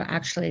whether they're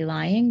actually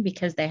lying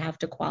because they have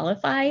to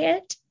qualify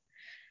it?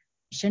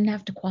 You shouldn't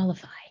have to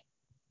qualify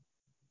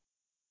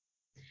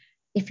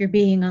if you're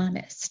being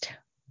honest.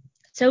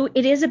 So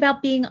it is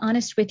about being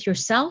honest with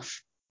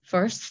yourself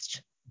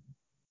first.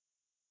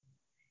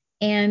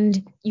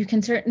 And you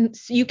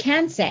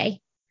can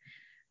say,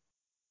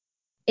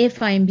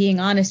 if I'm being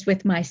honest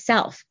with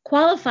myself,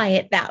 qualify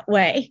it that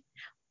way.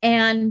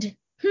 And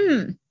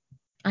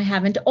I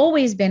haven't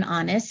always been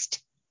honest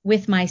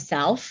with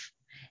myself,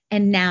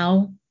 and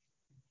now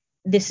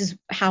this is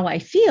how I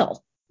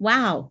feel.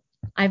 Wow,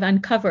 I've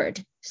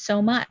uncovered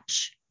so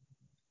much.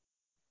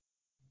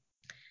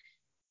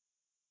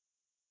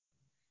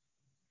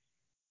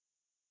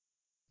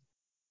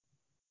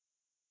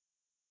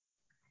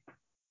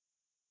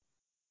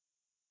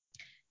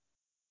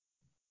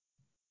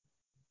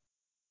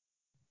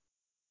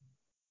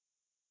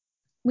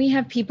 We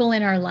have people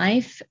in our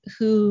life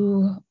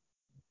who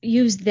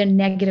use the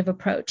negative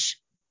approach.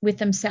 with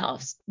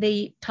themselves.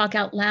 They talk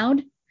out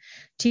loud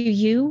to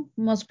you,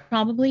 most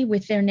probably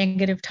with their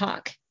negative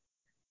talk.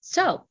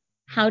 So,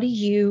 how do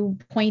you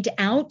point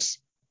out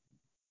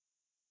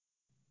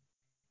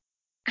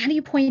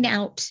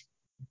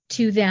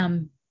to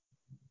them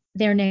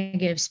their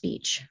negative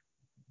speech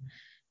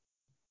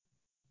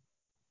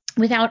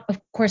without, of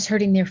course,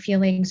 hurting their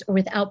feelings or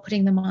without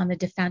putting them on the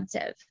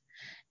defensive?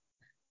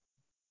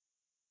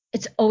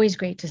 It's always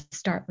great to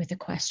start with a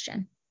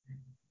question,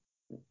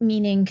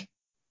 meaning,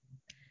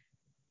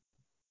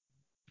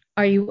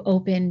 are you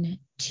open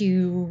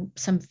to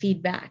some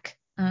feedback?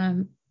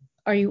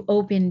 Are you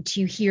open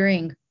to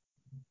hearing?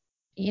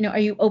 Are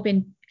you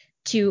open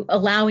to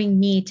allowing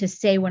me to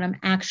say what I'm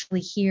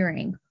actually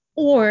hearing?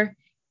 Or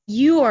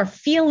you are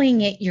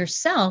feeling it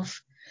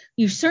yourself,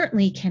 you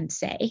certainly can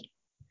say,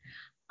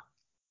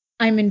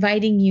 I'm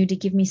inviting you to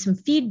give me some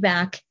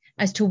feedback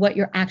as to what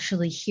you're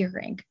actually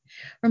hearing.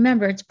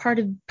 Remember, it's part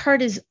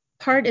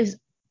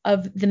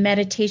of the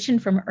meditation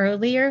from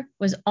earlier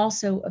was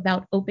also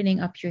about opening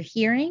up your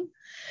hearing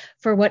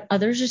for what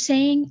others are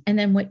saying and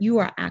then what you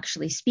are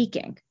actually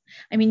speaking.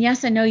 I mean,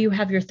 yes, I know you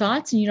have your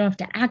thoughts and you don't have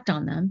to act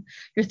on them.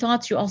 Your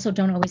thoughts, you also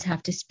don't always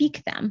have to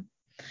speak them.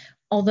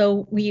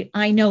 Although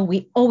I know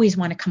we always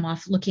want to come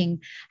off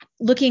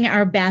looking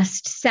our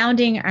best,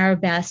 sounding our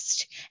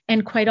best.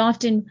 And quite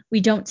often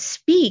we don't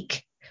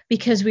speak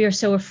because we are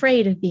so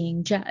afraid of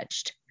being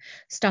judged.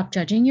 Stop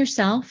judging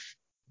yourself.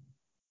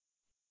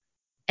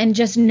 And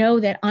just know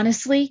that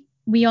honestly,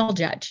 we all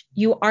judge.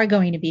 You are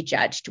going to be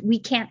judged. We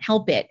can't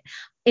help it.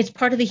 It's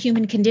part of the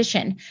human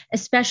condition,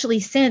 especially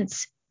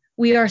since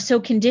we are so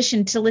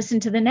conditioned to listen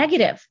to the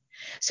negative.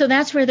 So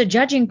that's where the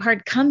judging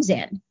part comes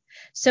in.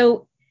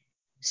 So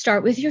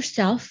start with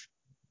yourself,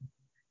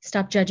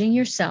 stop judging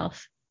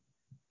yourself,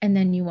 and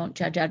then you won't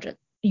judge others.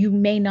 You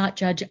may not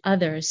judge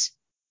others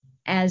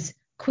as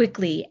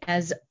quickly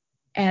as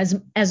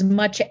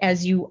much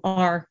as you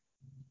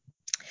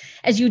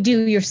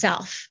do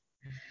yourself.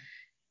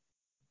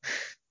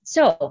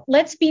 So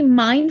let's be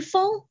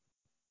mindful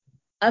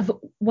of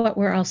what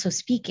we're also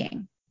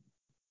speaking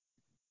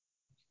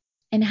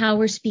and how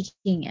we're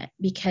speaking it,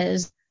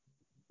 because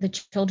the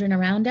children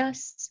around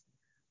us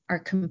are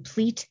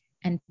complete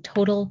and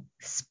total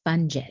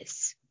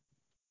sponges.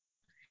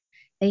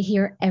 They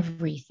hear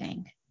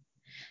everything,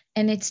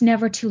 and it's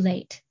never too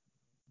late.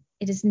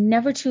 It is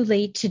never too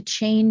late to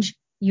change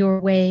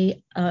your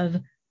way of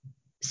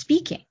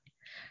speaking.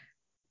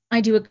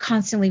 I do it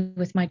constantly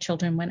with my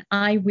children. When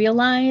I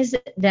realize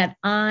that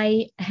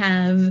I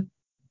have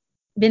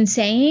been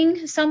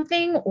saying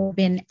something or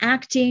been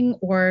acting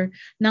or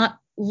not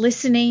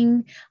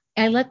listening,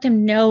 I let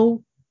them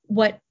know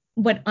what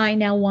I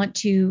now want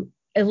to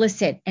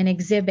elicit and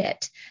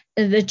exhibit,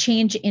 the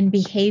change in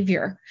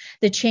behavior,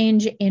 the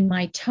change in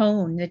my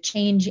tone, the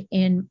change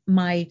in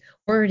my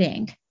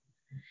wording,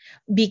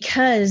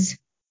 because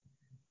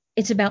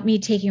it's about me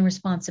taking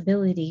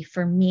responsibility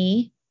for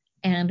me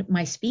and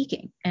my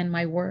speaking and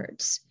my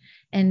words.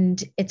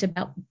 And it's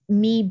about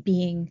me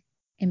being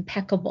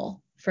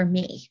impeccable for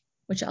me,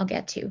 which I'll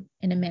get to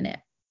in a minute.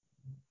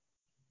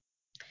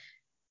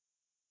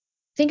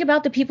 Think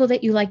about the people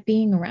that you like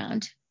being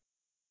around.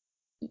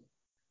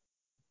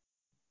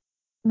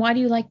 Why do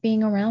you like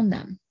being around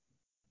them?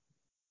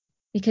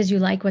 Because you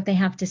like what they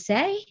have to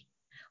say,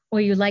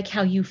 or you like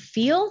how you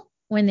feel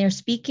when they're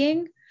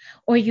speaking,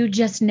 or you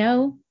just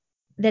know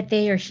that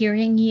they are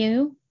hearing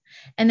you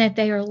and that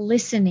they are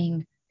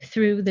listening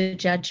through the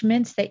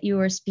judgments that you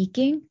are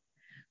speaking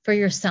for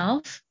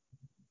yourself.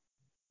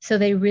 So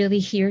they really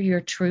hear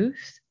your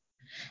truth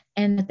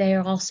and that they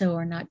also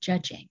are not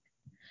judging.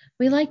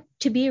 We like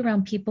to be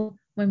around people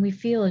when we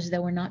feel as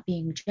though we're not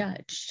being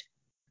judged.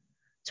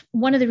 It's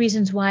one of the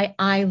reasons why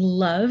I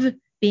love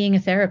being a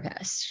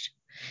therapist,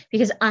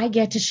 because I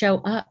get to show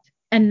up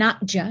and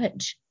not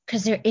judge,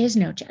 because there is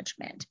no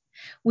judgment.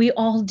 We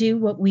all do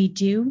what we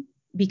do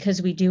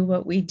because we do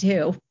what we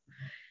do,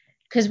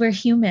 because we're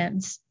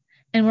humans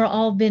and we're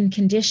all been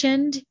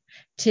conditioned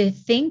to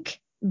think,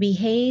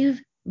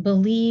 behave,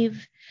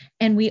 believe,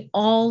 and we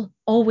all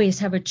always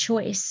have a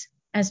choice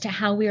as to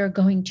how we are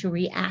going to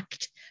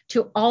react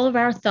to all of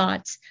our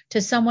thoughts,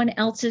 to someone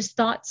else's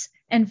thoughts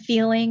and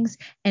feelings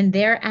and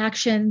their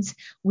actions.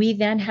 We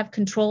then have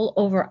control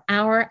over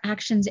our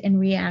actions and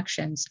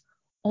reactions.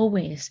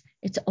 Always.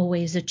 It's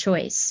always a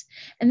choice.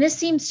 And this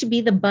seems to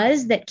be the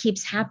buzz that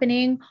keeps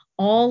happening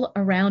all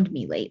around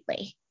me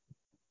lately.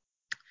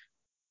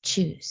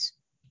 Choose.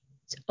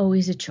 It's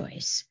always a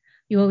choice.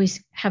 You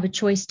always have a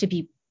choice to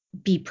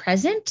be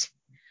present.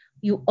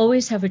 You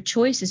always have a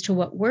choice as to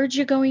what words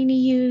you're going to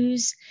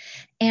use.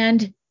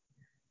 And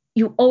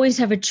you always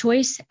have a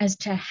choice as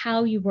to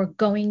how you are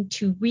going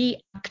to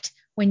react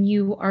when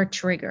you are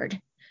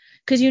triggered.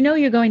 Because you know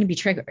you're going to be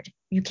triggered.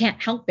 You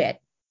can't help it.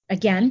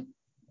 Again,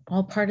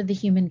 all part of the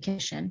human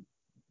condition.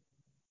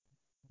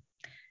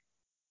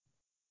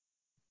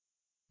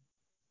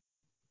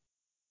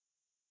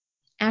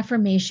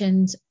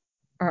 Affirmations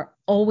are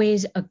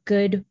always a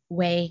good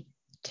way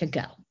to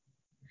go.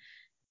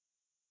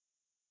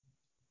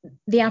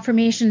 the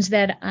affirmations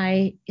that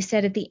I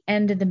said at the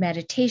end of the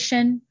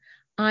meditation,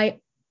 I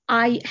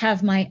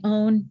have my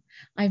own.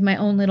 I have my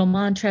own little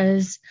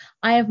mantras.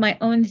 I have my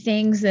own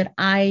things that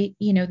I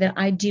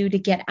do to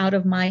get out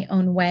of my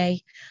own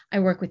way. I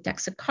work with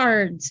decks of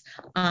cards.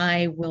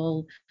 I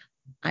will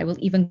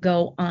even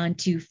go on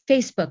to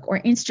Facebook or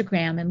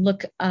Instagram and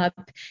look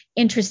up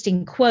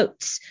interesting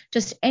quotes,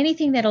 just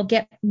anything that'll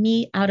get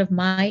me out of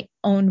my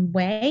own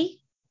way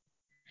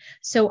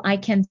so I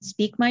can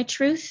speak my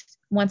truth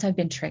once I've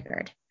been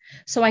triggered,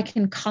 so I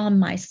can calm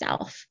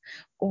myself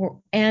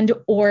or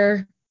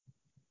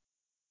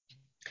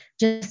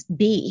just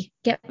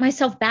get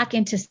myself back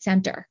into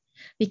center,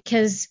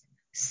 because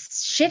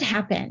shit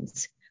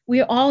happens.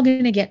 We're all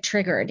going to get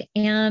triggered.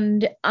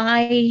 And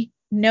I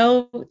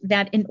know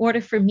that in order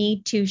for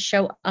me to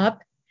show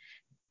up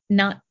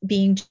not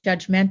being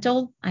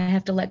judgmental, I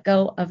have to let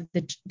go of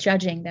the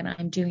judging that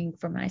I'm doing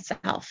for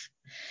myself.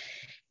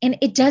 And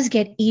it does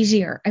get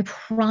easier. I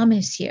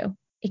promise you,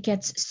 it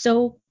gets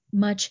so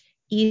much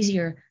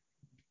easier.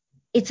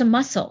 It's a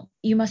muscle.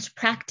 You must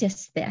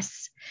practice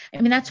this.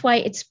 I mean, that's why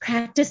it's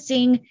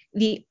practicing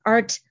the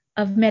art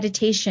of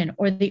meditation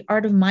or the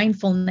art of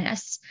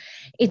mindfulness.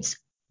 It's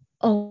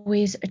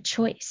always a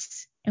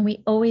choice, and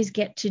we always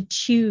get to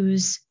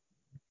choose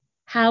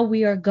how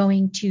we are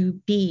going to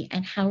be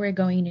and how we're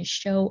going to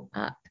show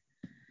up.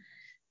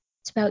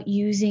 It's about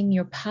using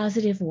your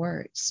positive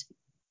words.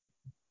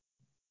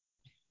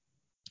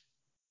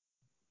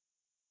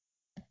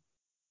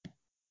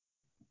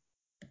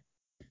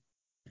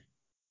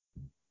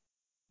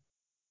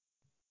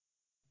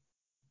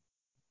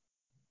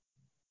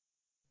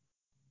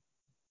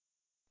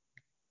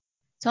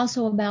 It's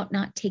also about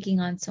not taking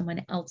on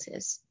someone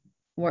else's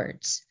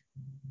words.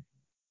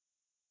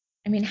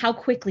 I mean, how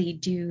quickly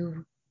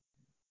do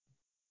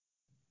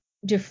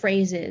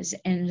phrases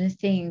and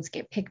things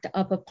get picked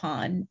up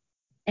upon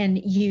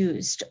and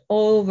used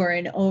over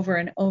and over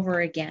and over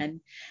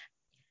again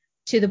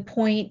to the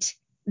point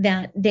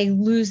that they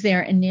lose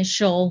their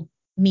initial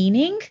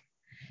meaning,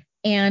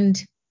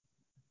 and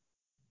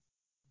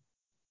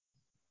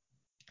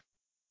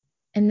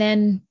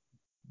then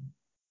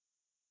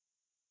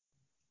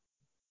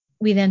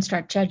we then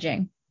start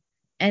judging,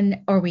 and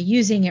are we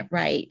using it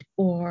right?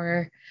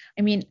 Or,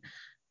 I mean,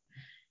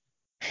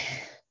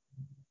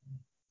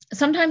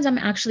 sometimes I'm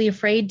actually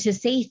afraid to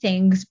say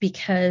things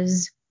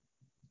because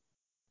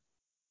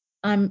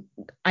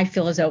I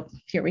feel as though,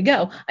 here we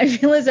go, I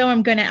feel as though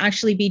I'm going to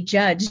actually be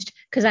judged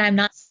because I'm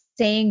not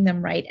saying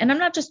them right. And I'm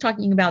not just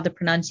talking about the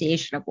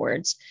pronunciation of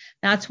words.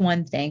 That's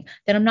one thing,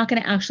 that I'm not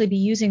going to actually be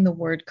using the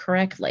word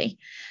correctly.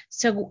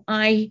 So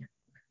I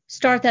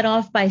start that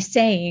off by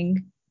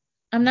saying,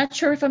 I'm not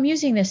sure if I'm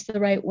using this the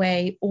right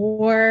way,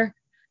 or,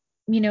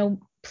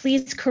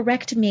 please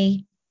correct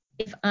me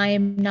if I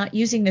am not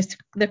using this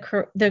the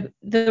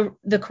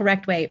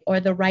correct way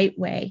or the right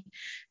way,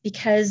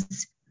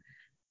 because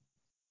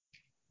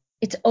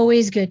it's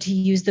always good to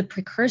use the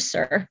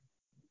precursor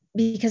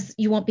because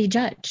you won't be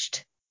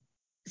judged.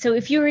 So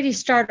if you already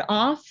start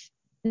off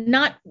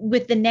not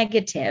with the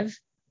negative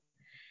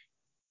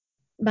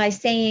by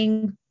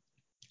saying,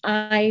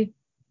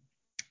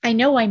 I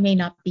know I may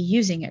not be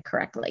using it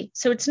correctly.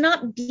 So it's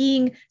not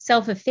being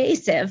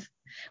self-effacing,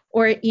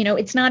 or,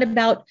 it's not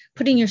about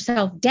putting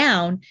yourself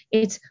down.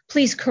 It's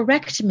please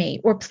correct me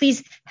or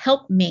please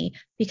help me,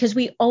 because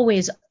we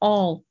always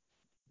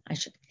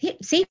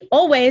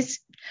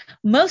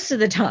most of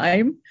the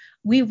time,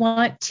 we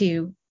want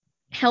to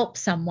help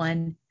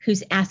someone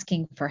who's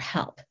asking for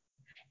help.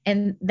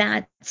 And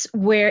that's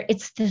where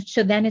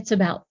so then it's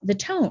about the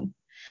tone.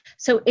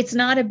 So it's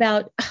not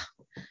about,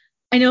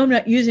 I know I'm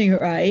not using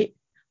it right,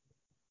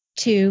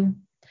 to,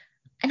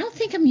 I don't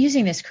think I'm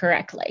using this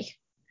correctly.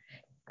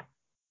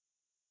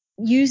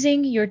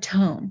 Using your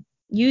tone,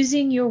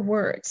 using your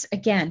words.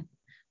 Again,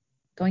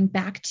 going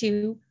back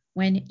to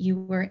when you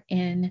were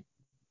in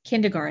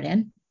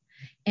kindergarten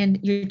and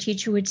your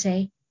teacher would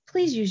say,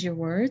 please use your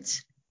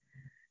words,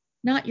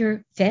 not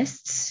your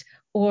fists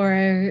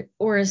or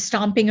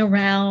stomping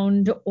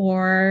around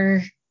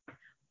or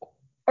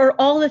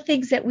all the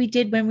things that we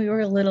did when we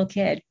were a little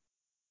kid.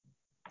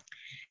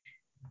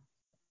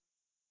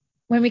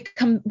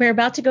 We're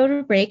about to go to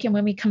a break, and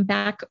when we come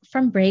back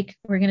from break,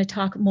 we're going to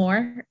talk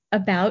more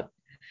about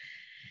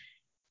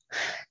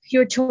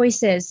your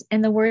choices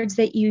and the words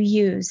that you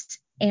use.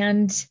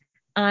 And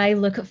I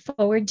look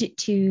forward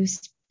to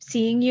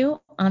seeing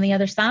you on the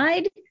other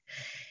side.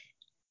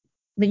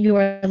 You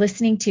are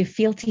listening to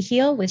Feel to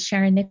Heal with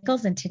Sharon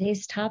Nichols, and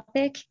today's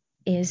topic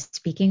is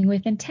speaking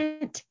with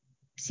intent.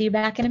 See you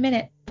back in a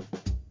minute.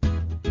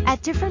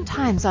 At different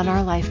times on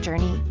our life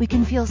journey, we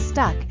can feel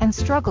stuck and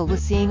struggle with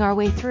seeing our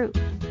way through.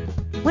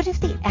 What if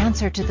the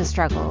answer to the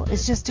struggle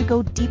is just to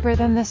go deeper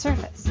than the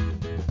surface?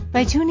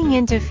 By tuning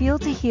in to Feel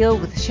to Heal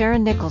with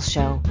Sharon Nichols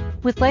show,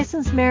 with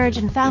licensed marriage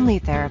and family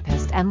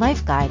therapist and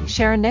life guide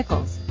Sharon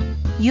Nichols,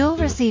 you'll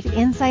receive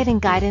insight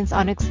and guidance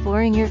on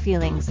exploring your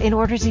feelings in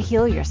order to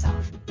heal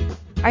yourself.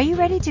 Are you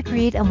ready to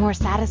create a more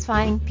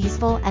satisfying,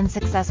 peaceful, and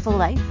successful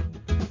life?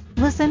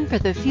 Listen for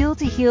the Feel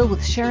to Heal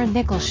with Sharon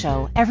Nichols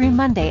show every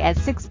Monday at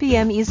 6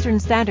 p.m. Eastern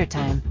Standard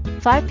Time,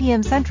 5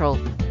 p.m. Central,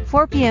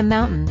 4 p.m.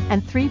 Mountain,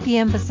 and 3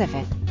 p.m.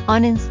 Pacific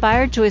on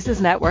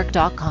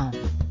InspiredChoicesNetwork.com.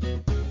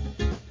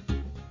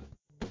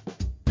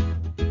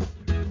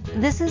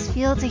 This is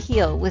Feel to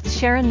Heal with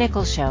Sharon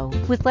Nichols show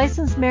with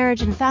licensed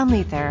marriage and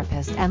family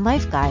therapist and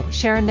life guide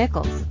Sharon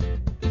Nichols.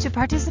 To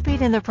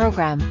participate in the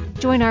program,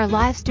 join our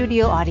live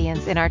studio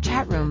audience in our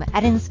chat room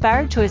at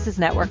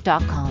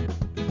InspiredChoicesNetwork.com.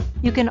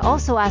 You can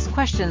also ask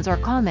questions or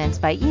comments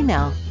by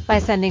email by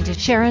sending to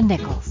Sharon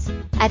Nichols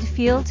at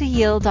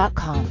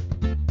feeltoheal.com.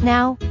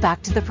 Now,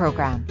 back to the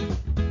program.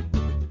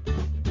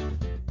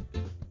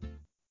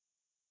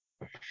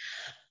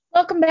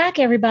 Welcome back,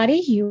 everybody.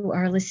 You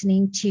are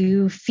listening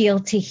to Feel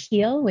to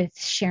Heal with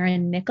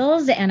Sharon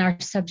Nichols, and our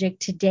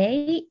subject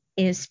today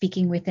is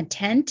speaking with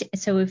intent.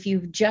 So if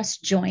you've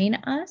just joined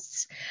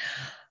us,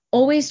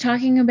 always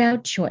talking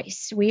about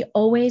choice. We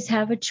always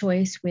have a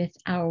choice with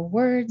our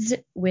words,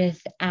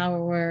 with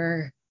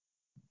our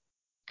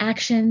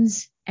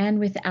actions, and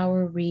with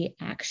our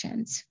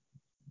reactions.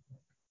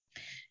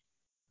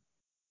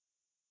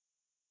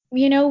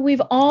 You know,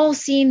 we've all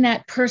seen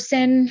that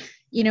person,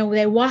 you know,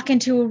 they walk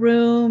into a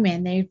room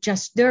and they're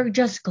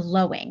just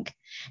glowing.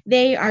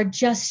 They are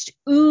just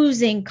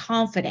oozing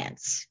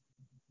confidence.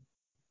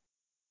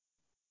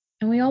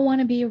 And we all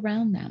want to be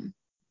around them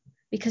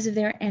because of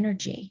their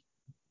energy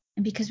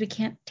and because we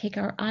can't take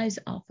our eyes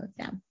off of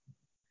them.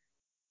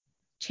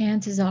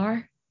 Chances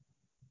are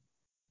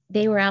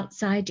they were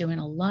outside doing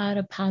a lot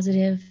of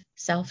positive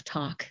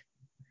self-talk.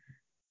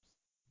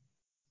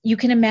 You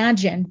can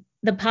imagine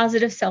the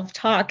positive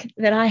self-talk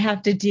that I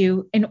have to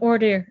do in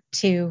order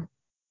to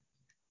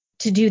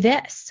do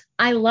this.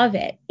 I love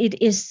it.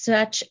 It is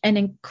such an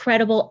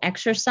incredible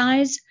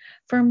exercise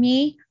for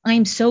me.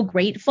 I'm so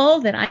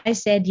grateful that I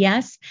said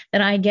yes, that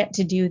I get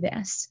to do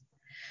this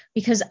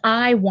because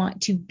I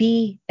want to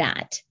be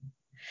that.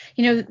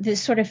 You know,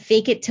 this sort of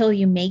fake it till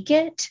you make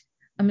it.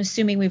 I'm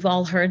assuming we've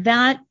all heard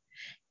that.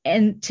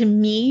 And to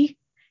me,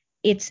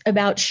 it's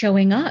about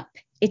showing up.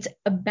 It's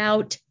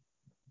about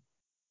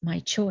my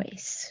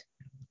choice.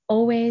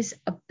 Always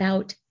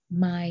about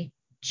my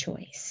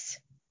choice.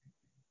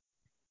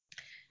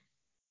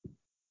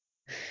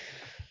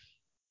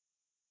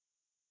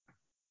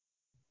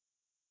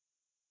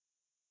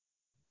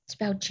 It's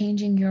about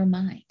changing your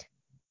mind,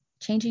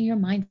 changing your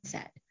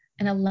mindset,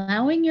 and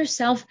allowing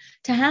yourself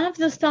to have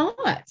the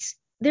thoughts.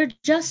 They're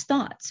just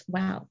thoughts.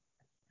 Wow.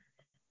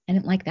 I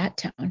didn't like that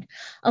tone.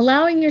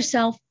 Allowing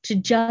yourself to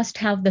just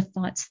have the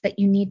thoughts that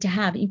you need to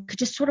have. You could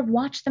just sort of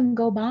watch them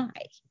go by.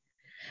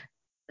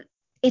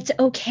 It's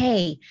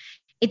okay.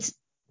 It's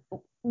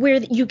where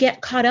you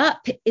get caught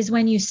up is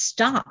when you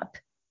stop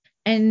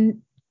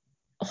and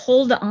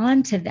hold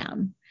on to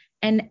them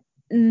and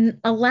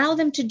allow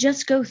them to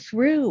just go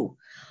through.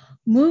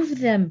 Move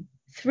them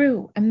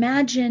through.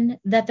 Imagine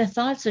that the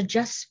thoughts are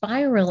just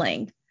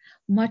spiraling,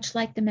 much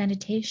like the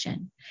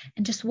meditation,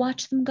 and just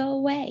watch them go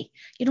away.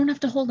 You don't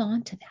have to hold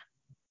on to them.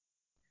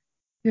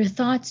 Your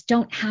thoughts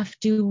don't have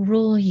to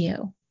rule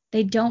you.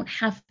 They don't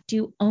have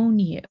to own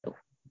you.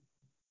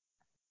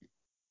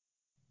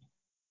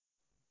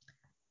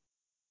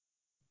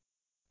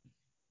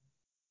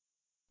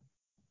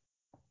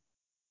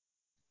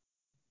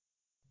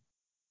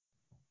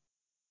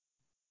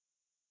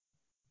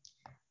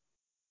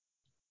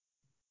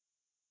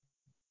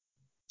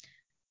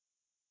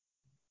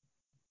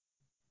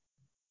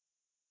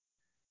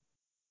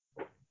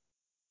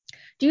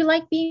 Do you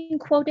like being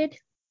quoted?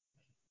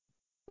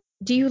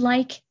 Do you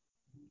like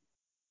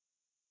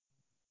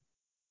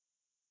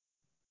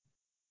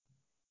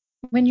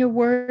when your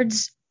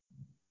words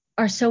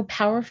are so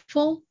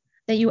powerful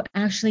that you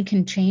actually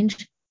can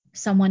change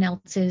someone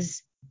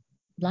else's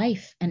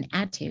life and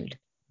attitude?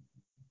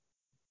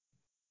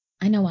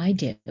 I know I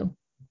do.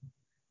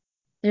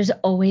 There's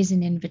always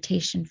an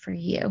invitation for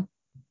you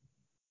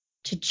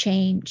to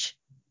change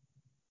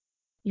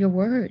your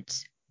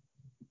words.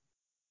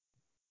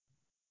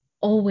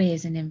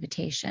 Always an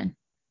invitation.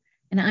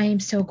 And I am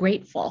so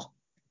grateful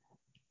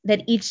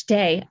that each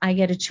day I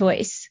get a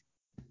choice.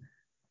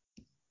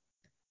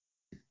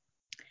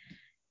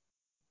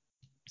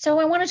 So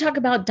I want to talk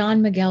about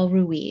Don Miguel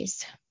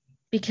Ruiz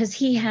because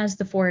he has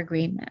the 4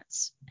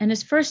 agreements. And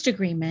his first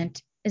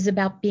agreement is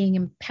about being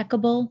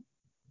impeccable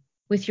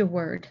with your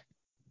word.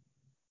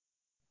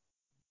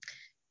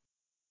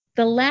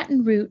 The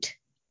Latin root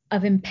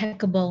of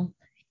impeccable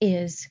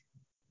is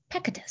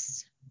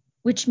peccatus,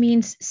 which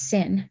means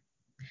sin.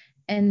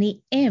 And the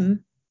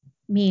im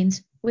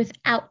means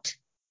without.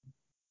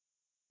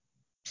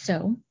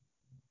 So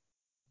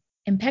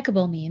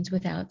impeccable means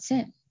without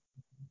sin.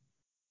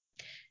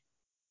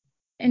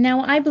 And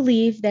now I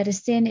believe that a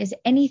sin is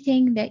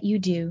anything that you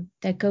do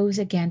that goes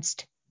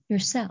against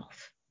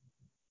yourself.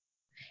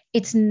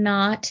 It's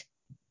not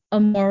a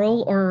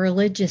moral or a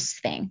religious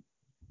thing.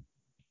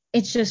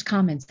 It's just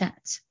common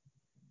sense.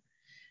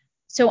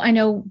 So I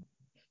know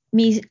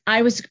me,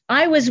 I was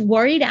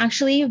worried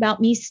actually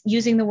about me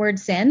using the word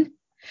sin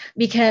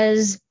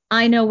because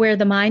I know where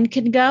the mind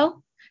can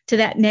go to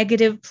that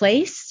negative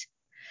place,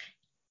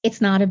 it's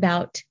not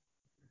about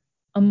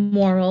a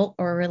moral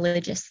or a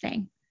religious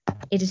thing.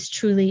 It is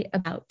truly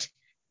about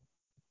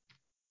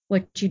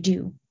what you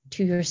do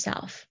to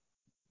yourself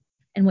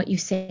and what you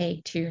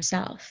say to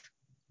yourself.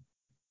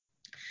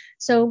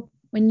 So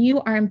when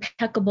you are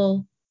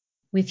impeccable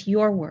with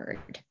your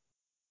word,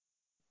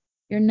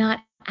 you're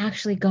not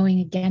actually going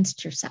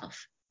against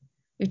yourself.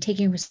 You're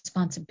taking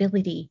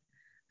responsibility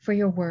for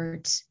your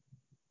words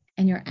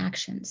and your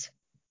actions.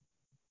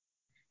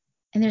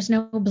 And there's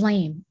no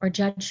blame or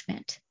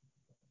judgment.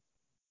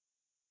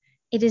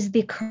 It is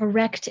the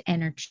correct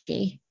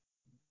energy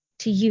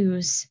to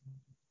use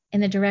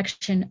in the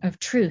direction of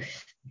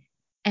truth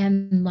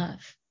and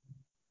love.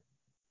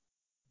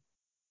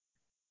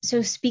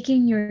 So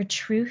speaking your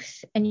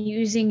truth and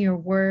using your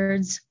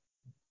words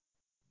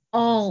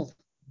all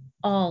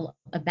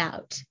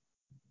about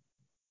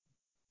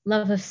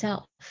love of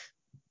self.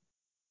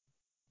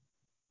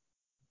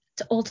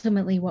 It's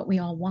ultimately what we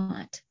all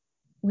want.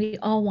 We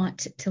all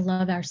want to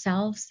love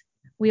ourselves.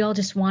 We all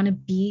just want to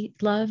be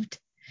loved,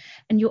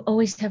 and you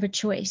always have a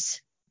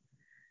choice.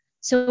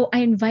 So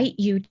I invite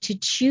you to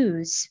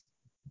choose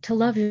to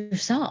love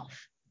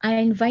yourself. I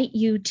invite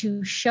you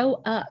to show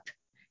up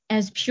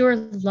as pure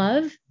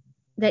love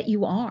that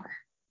you are.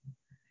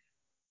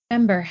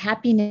 Remember,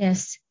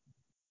 happiness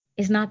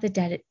is not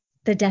the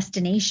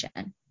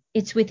destination.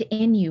 It's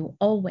within you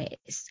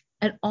always,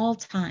 at all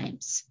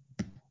times.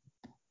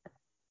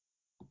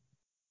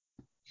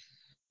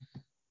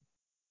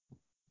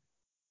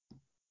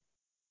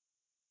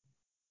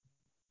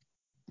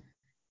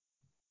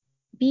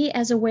 Be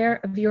as aware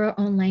of your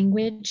own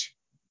language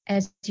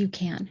as you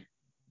can.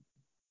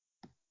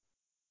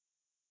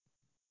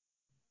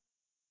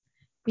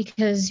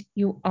 Because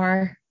you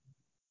are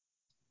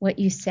what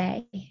you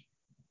say.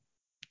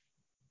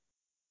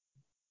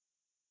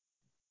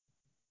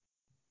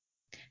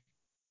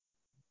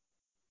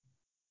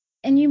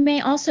 And you may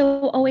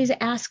also always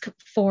ask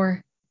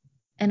for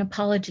an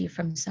apology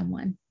from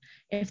someone.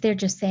 If they're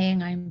just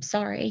saying, I'm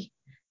sorry,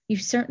 you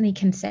certainly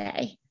can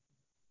say,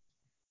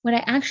 what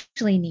I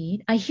actually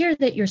need, I hear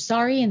that you're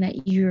sorry and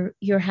that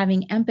you're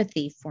having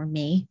empathy for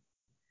me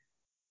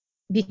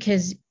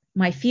because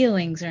my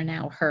feelings are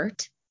now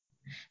hurt.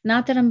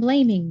 Not that I'm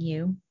blaming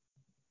you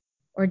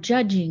or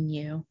judging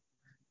you.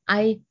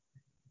 I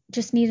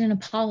just need an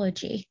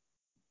apology.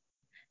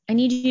 I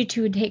need you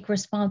to take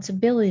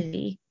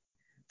responsibility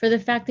for the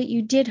fact that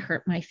you did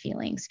hurt my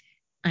feelings.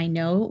 I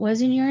know it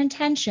wasn't your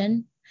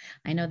intention.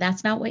 I know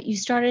that's not what you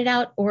started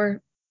out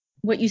or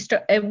what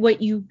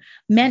you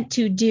meant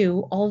to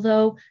do,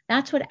 although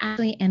that's what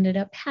actually ended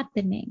up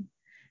happening.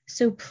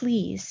 So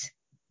please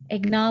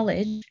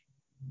acknowledge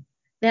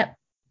that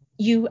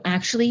you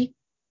actually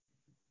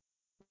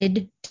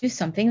did do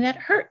something that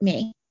hurt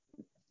me.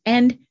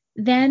 And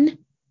then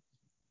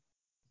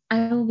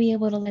I will be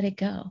able to let it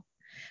go.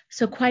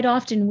 So quite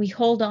often we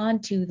hold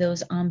on to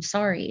those I'm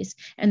sorries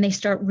and they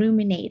start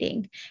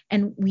ruminating,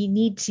 and we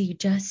need to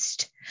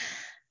just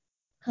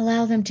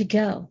allow them to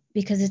go,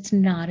 because it's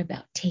not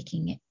about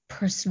taking it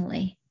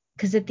personally,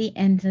 because at the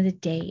end of the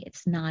day,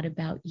 it's not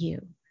about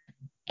you.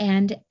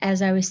 And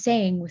as I was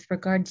saying, with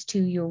regards to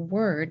your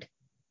word,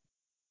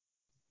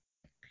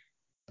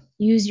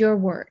 use your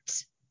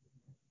words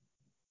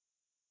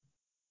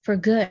for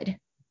good.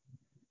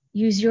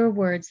 Use your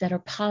words that are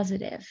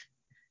positive.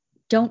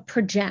 Don't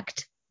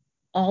project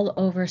all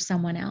over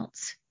someone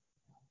else.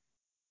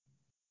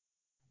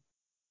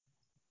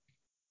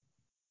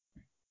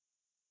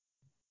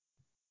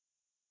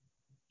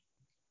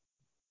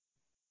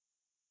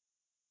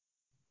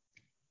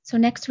 So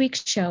next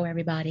week's show,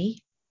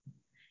 everybody,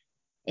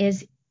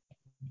 is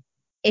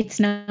It's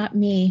Not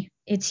Me,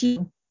 It's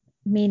You,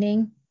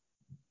 meaning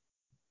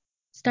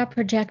stop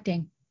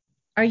projecting.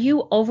 Are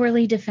you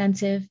overly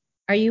defensive?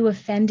 Are you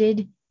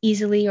offended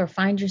easily or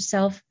find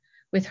yourself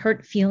with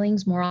hurt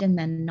feelings more often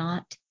than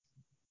not?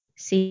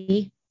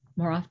 See,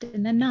 more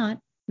often than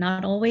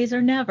not always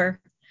or never.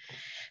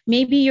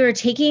 Maybe you're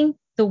taking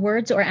the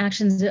words or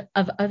actions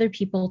of other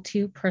people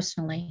too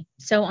personally.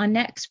 So on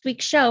next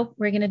week's show,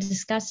 we're going to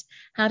discuss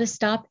how to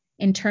stop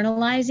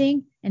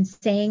internalizing and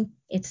saying,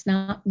 it's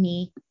not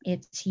me,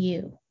 it's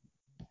you.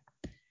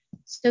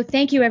 So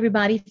thank you,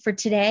 everybody, for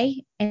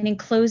today. And in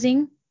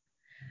closing,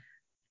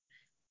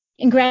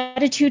 in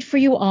gratitude for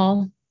you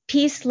all,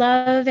 peace,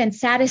 love, and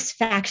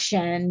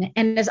satisfaction.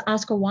 And as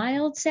Oscar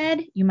Wilde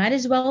said, you might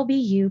as well be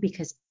you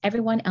because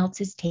everyone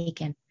else is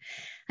taken.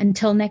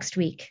 Until next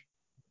week,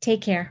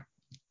 take care.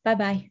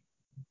 Bye-bye.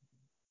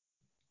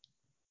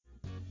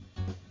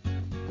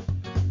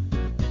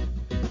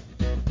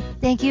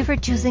 Thank you for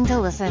choosing to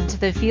listen to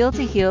the Feel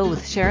to Heal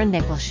with Sharon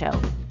Nichols show.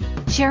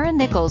 Sharon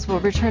Nichols will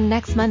return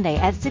next Monday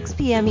at 6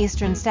 p.m.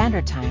 Eastern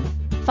Standard Time,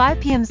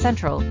 5 p.m.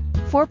 Central,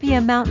 4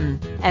 p.m.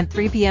 Mountain, and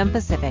 3 p.m.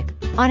 Pacific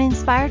on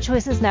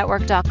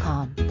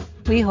InspiredChoicesNetwork.com.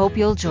 We hope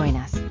you'll join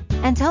us.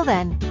 Until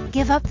then,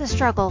 give up the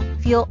struggle,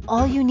 feel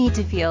all you need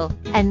to feel,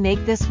 and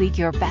make this week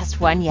your best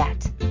one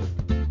yet.